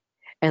choices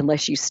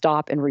unless you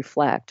stop and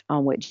reflect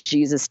on what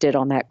Jesus did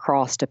on that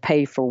cross to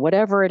pay for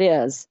whatever it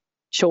is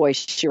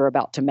choice you're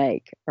about to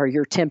make, or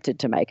you're tempted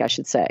to make, I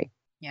should say.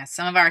 Yeah,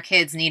 some of our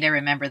kids need to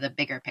remember the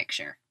bigger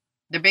picture,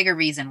 the bigger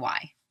reason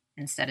why,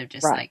 instead of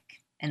just like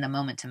in the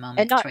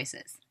moment-to-moment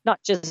choices. Not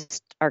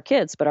just our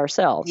kids, but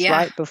ourselves,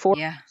 right? Before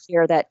we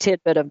share that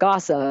tidbit of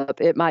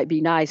gossip, it might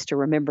be nice to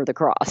remember the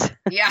cross.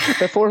 Yeah.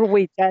 Before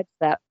we judge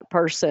that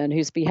person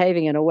who's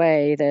behaving in a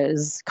way that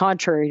is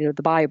contrary to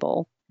the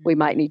Bible, we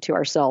might need to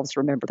ourselves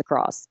remember the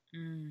cross.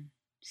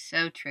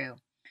 So true.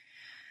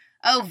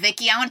 Oh,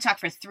 Vicki, I want to talk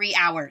for 3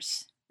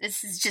 hours.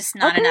 This is just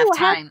not enough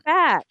time.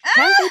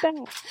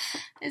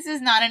 This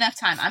is not enough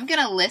time. I'm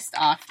going to list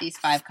off these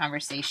 5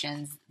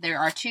 conversations. There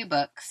are 2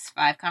 books,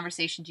 5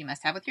 conversations you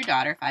must have with your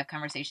daughter, 5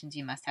 conversations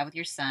you must have with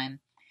your son.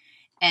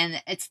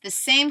 And it's the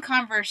same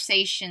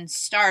conversation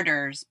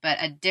starters, but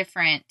a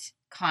different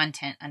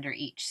content under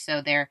each.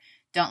 So they're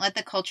don't let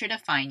the culture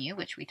define you,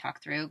 which we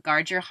talked through.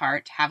 Guard your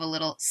heart. Have a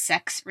little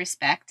sex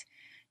respect.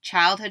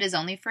 Childhood is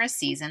only for a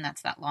season.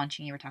 That's that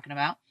launching you were talking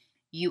about.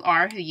 You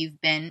are who you've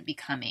been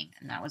becoming.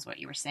 And that was what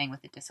you were saying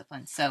with the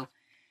discipline. So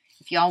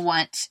if y'all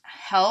want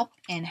help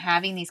in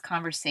having these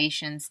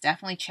conversations,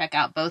 definitely check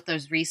out both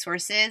those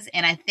resources.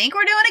 And I think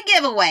we're doing a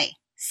giveaway.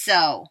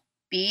 So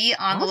be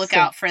on the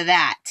lookout for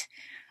that.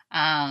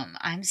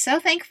 I'm so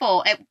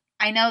thankful.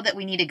 I know that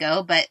we need to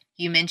go, but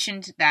you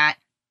mentioned that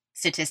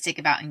statistic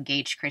about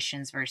engaged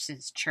Christians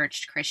versus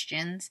churched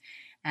Christians.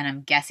 And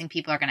I'm guessing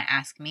people are going to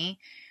ask me,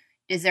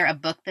 is there a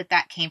book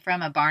that came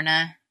from, a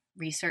Barna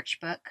research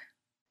book?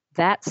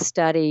 That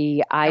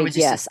study,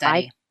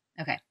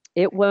 Okay.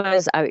 It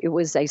was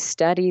a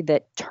study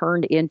that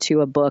turned into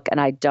a book, and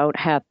I don't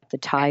have the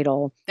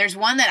title. There's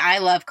one that I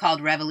love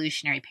called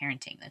Revolutionary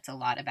Parenting. That's a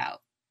lot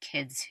about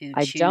kids who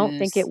I don't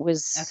think it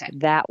was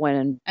that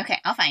one. Okay,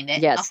 I'll find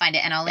it. Yes. I'll find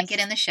it, and I'll link it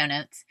in the show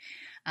notes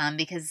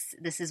because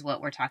this is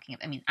what we're talking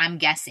about. I mean, I'm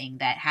guessing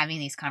that having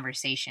these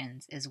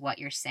conversations is what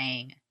you're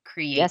saying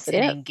creates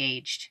an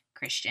engaged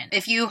Christian.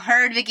 If you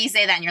heard Vicki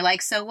say that and you're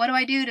like, so what do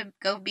I do to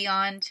go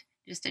beyond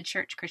just a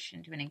church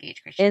Christian to an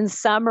engaged Christian? In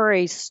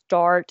summary,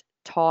 start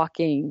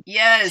talking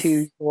Yes.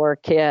 to your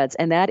kids.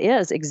 And that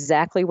is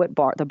exactly what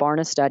the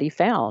Barna study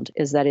found,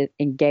 is that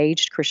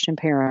engaged Christian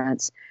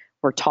parents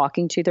were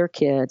talking to their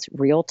kids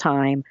real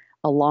time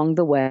along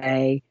the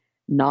way,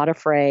 not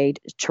afraid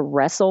to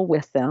wrestle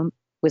with them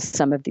with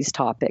some of these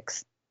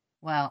topics.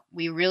 Well,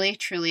 we really,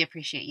 truly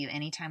appreciate you.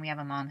 Anytime we have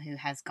a mom who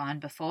has gone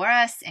before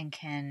us and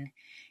can,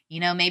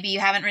 maybe you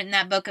haven't written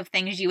that book of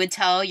things you would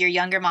tell your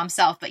younger mom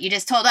self, but you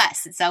just told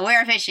us. So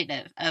we're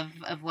appreciative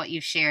of what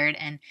you've shared.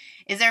 And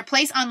is there a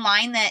place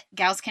online that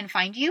gals can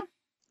find you?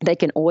 They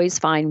can always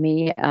find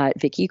me at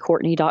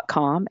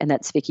VickiCourtney.com, and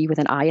that's Vicki with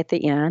an I at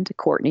the end,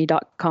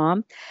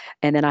 Courtney.com.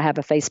 And then I have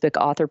a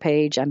Facebook author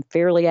page. I'm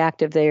fairly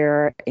active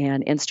there,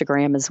 and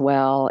Instagram as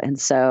well. And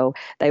so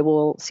they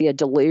will see a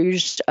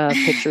deluge of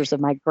pictures of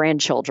my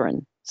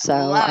grandchildren.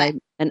 So I'm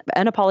an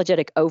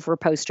unapologetic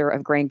over-poster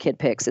of grandkid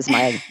pics is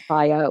my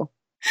bio.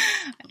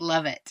 I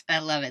love it. I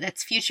love it.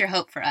 That's future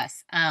hope for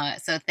us.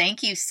 So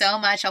thank you so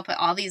much. I'll put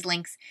all these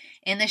links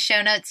in the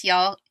show notes.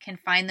 Y'all can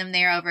find them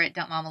there over at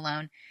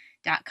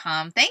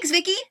don'tmomalone.com. Thanks,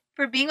 Vicki,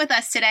 for being with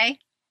us today.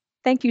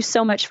 Thank you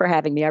so much for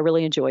having me. I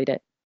really enjoyed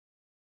it.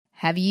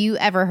 Have you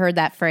ever heard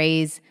that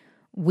phrase,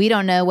 we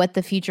don't know what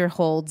the future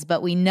holds,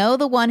 but we know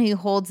the one who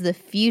holds the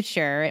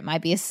future? It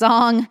might be a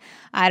song,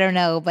 I don't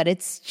know, but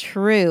it's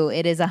true.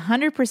 It is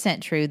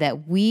 100% true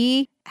that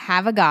we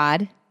have a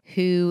God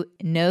who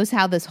knows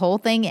how this whole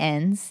thing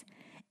ends,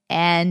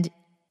 and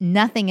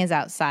nothing is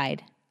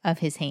outside of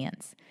his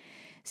hands.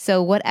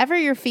 So whatever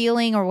you're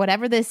feeling or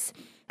whatever this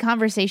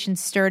conversation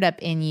stirred up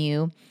in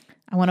you,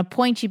 I want to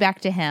point you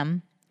back to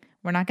him.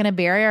 We're not going to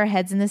bury our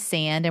heads in the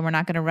sand, and we're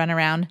not going to run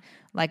around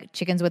like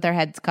chickens with our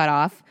heads cut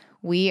off.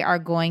 We are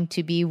going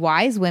to be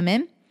wise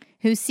women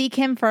who seek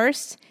him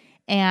first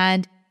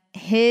and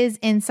his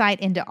insight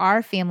into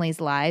our family's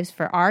lives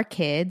for our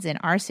kids and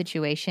our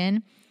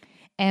situation.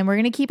 And we're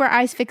going to keep our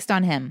eyes fixed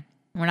on him.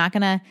 We're not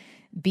going to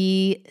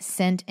be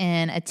sent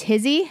in a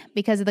tizzy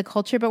because of the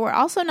culture, but we're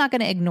also not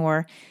going to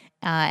ignore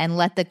and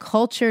let the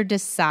culture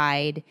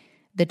decide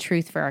the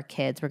truth for our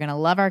kids. We're going to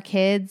love our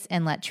kids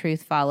and let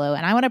truth follow.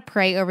 And I want to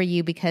pray over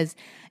you because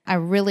I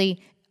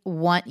really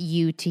want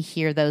you to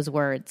hear those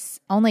words.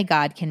 Only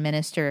God can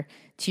minister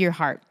to your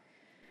heart.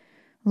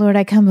 Lord,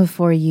 I come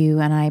before you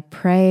and I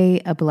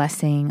pray a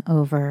blessing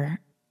over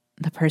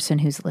the person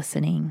who's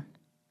listening.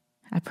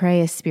 I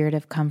pray a spirit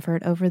of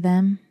comfort over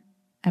them.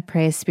 I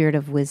pray a spirit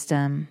of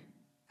wisdom.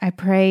 I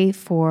pray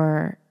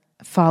for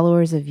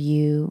followers of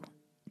you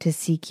to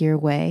seek your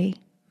way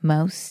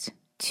most,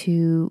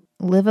 to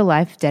live a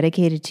life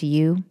dedicated to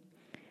you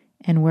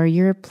and where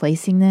you're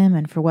placing them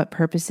and for what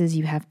purposes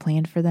you have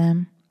planned for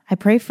them. I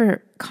pray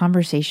for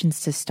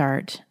conversations to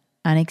start,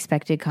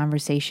 unexpected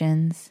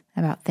conversations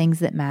about things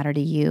that matter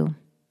to you.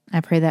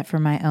 I pray that for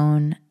my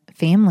own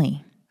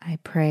family. I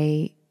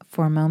pray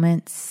for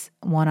moments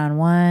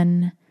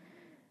one-on-one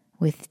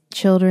with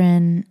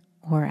children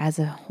or as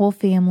a whole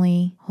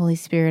family. Holy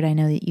Spirit, I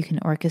know that you can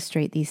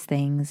orchestrate these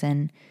things,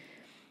 and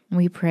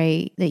we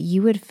pray that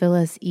you would fill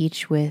us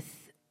each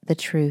with the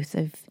truth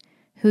of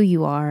who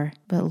you are.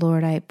 But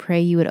Lord, I pray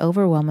you would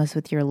overwhelm us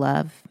with your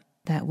love,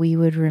 that we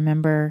would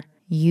remember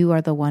you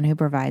are the one who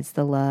provides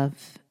the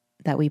love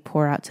that we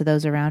pour out to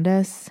those around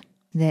us,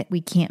 that we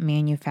can't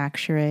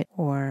manufacture it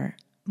or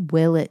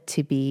will it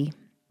to be.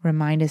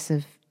 Remind us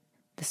of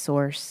the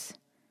source.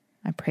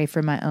 I pray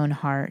for my own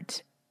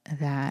heart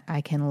that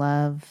I can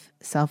love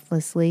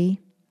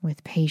selflessly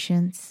with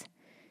patience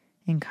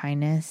and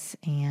kindness,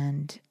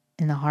 and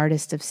in the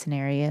hardest of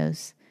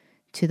scenarios,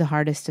 to the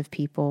hardest of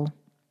people.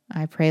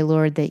 I pray,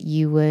 Lord, that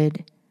you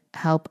would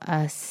help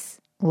us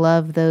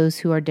love those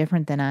who are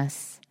different than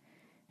us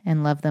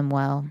and love them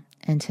well,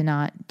 and to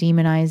not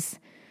demonize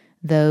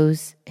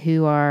those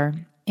who are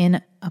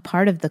in a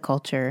part of the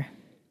culture,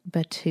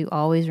 but to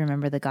always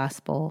remember the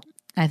gospel.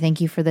 I thank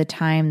you for the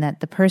time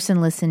that the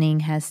person listening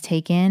has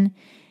taken,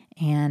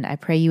 and I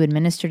pray you would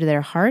minister to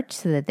their heart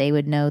so that they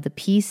would know the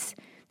peace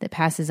that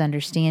passes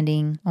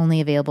understanding,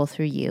 only available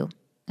through you.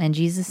 In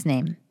Jesus'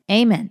 name,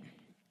 amen.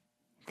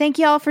 Thank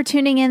you all for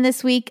tuning in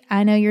this week.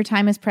 I know your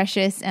time is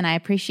precious, and I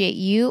appreciate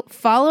you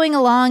following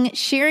along,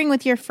 sharing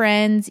with your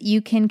friends.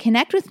 You can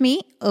connect with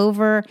me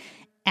over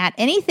at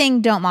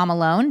anything Don't Mom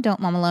Alone,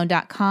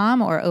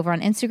 don'tmomalone.com, or over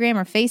on Instagram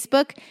or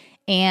Facebook.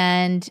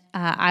 And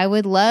I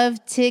would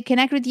love to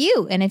connect with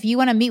you. And if you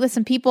want to meet with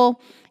some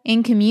people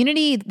in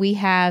community, we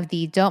have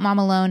the Don't Mom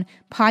Alone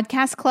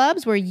podcast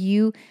clubs where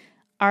you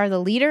are the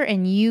leader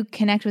and you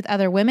connect with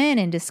other women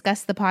and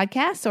discuss the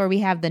podcast. Or we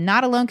have the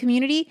Not Alone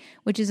community,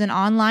 which is an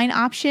online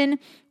option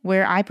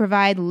where I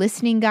provide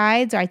listening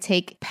guides. Or I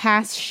take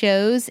past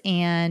shows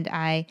and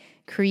I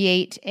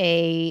create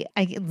a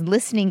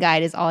listening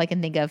guide is all I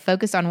can think of,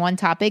 focused on one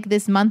topic.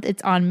 This month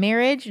it's on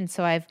marriage. And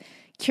so I've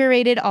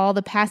curated all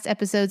the past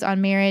episodes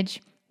on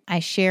marriage. I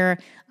share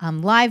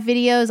live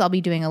videos. I'll be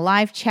doing a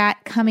live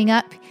chat coming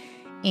up.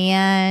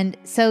 And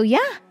so, yeah,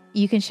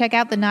 you can check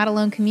out the Not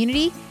Alone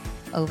community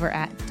over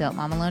at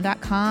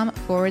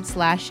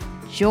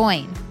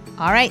don'tmomalone.com/join.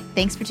 All right.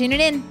 Thanks for tuning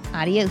in.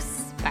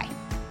 Adios. Bye.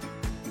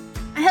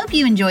 I hope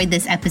you enjoyed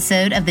this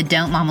episode of the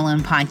Don't Mom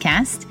Alone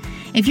podcast.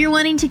 If you're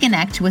wanting to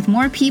connect with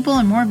more people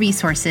and more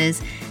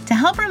resources to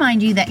help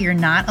remind you that you're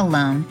not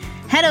alone,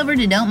 head over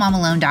to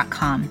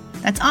don'tmomalone.com.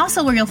 That's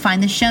also where you'll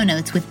find the show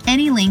notes with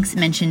any links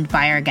mentioned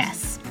by our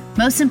guests.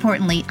 Most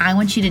importantly, I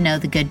want you to know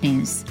the good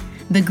news,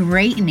 the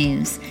great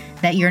news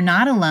that you're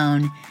not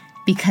alone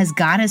because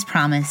God has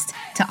promised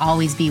to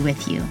always be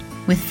with you.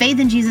 With faith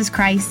in Jesus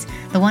Christ,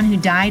 the one who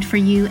died for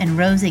you and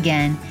rose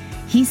again,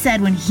 He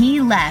said when He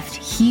left,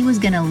 He was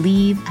going to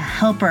leave a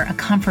helper, a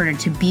comforter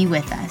to be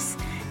with us.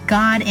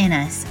 God in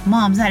us.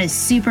 Moms, that is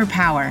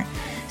superpower.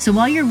 So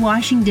while you're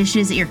washing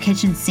dishes at your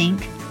kitchen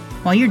sink,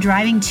 while you're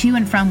driving to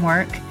and from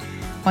work,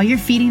 while you're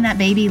feeding that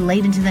baby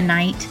late into the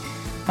night,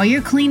 while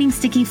you're cleaning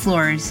sticky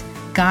floors,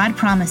 God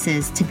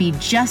promises to be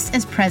just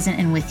as present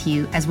and with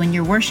you as when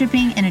you're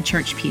worshiping in a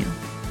church pew.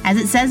 As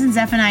it says in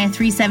Zephaniah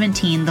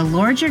 3:17, the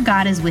Lord your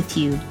God is with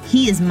you.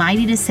 He is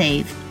mighty to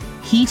save.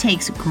 He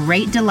takes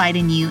great delight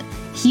in you.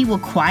 He will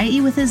quiet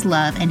you with His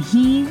love, and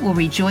He will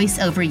rejoice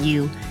over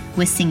you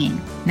with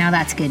singing. Now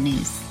that's good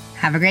news.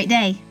 Have a great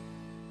day.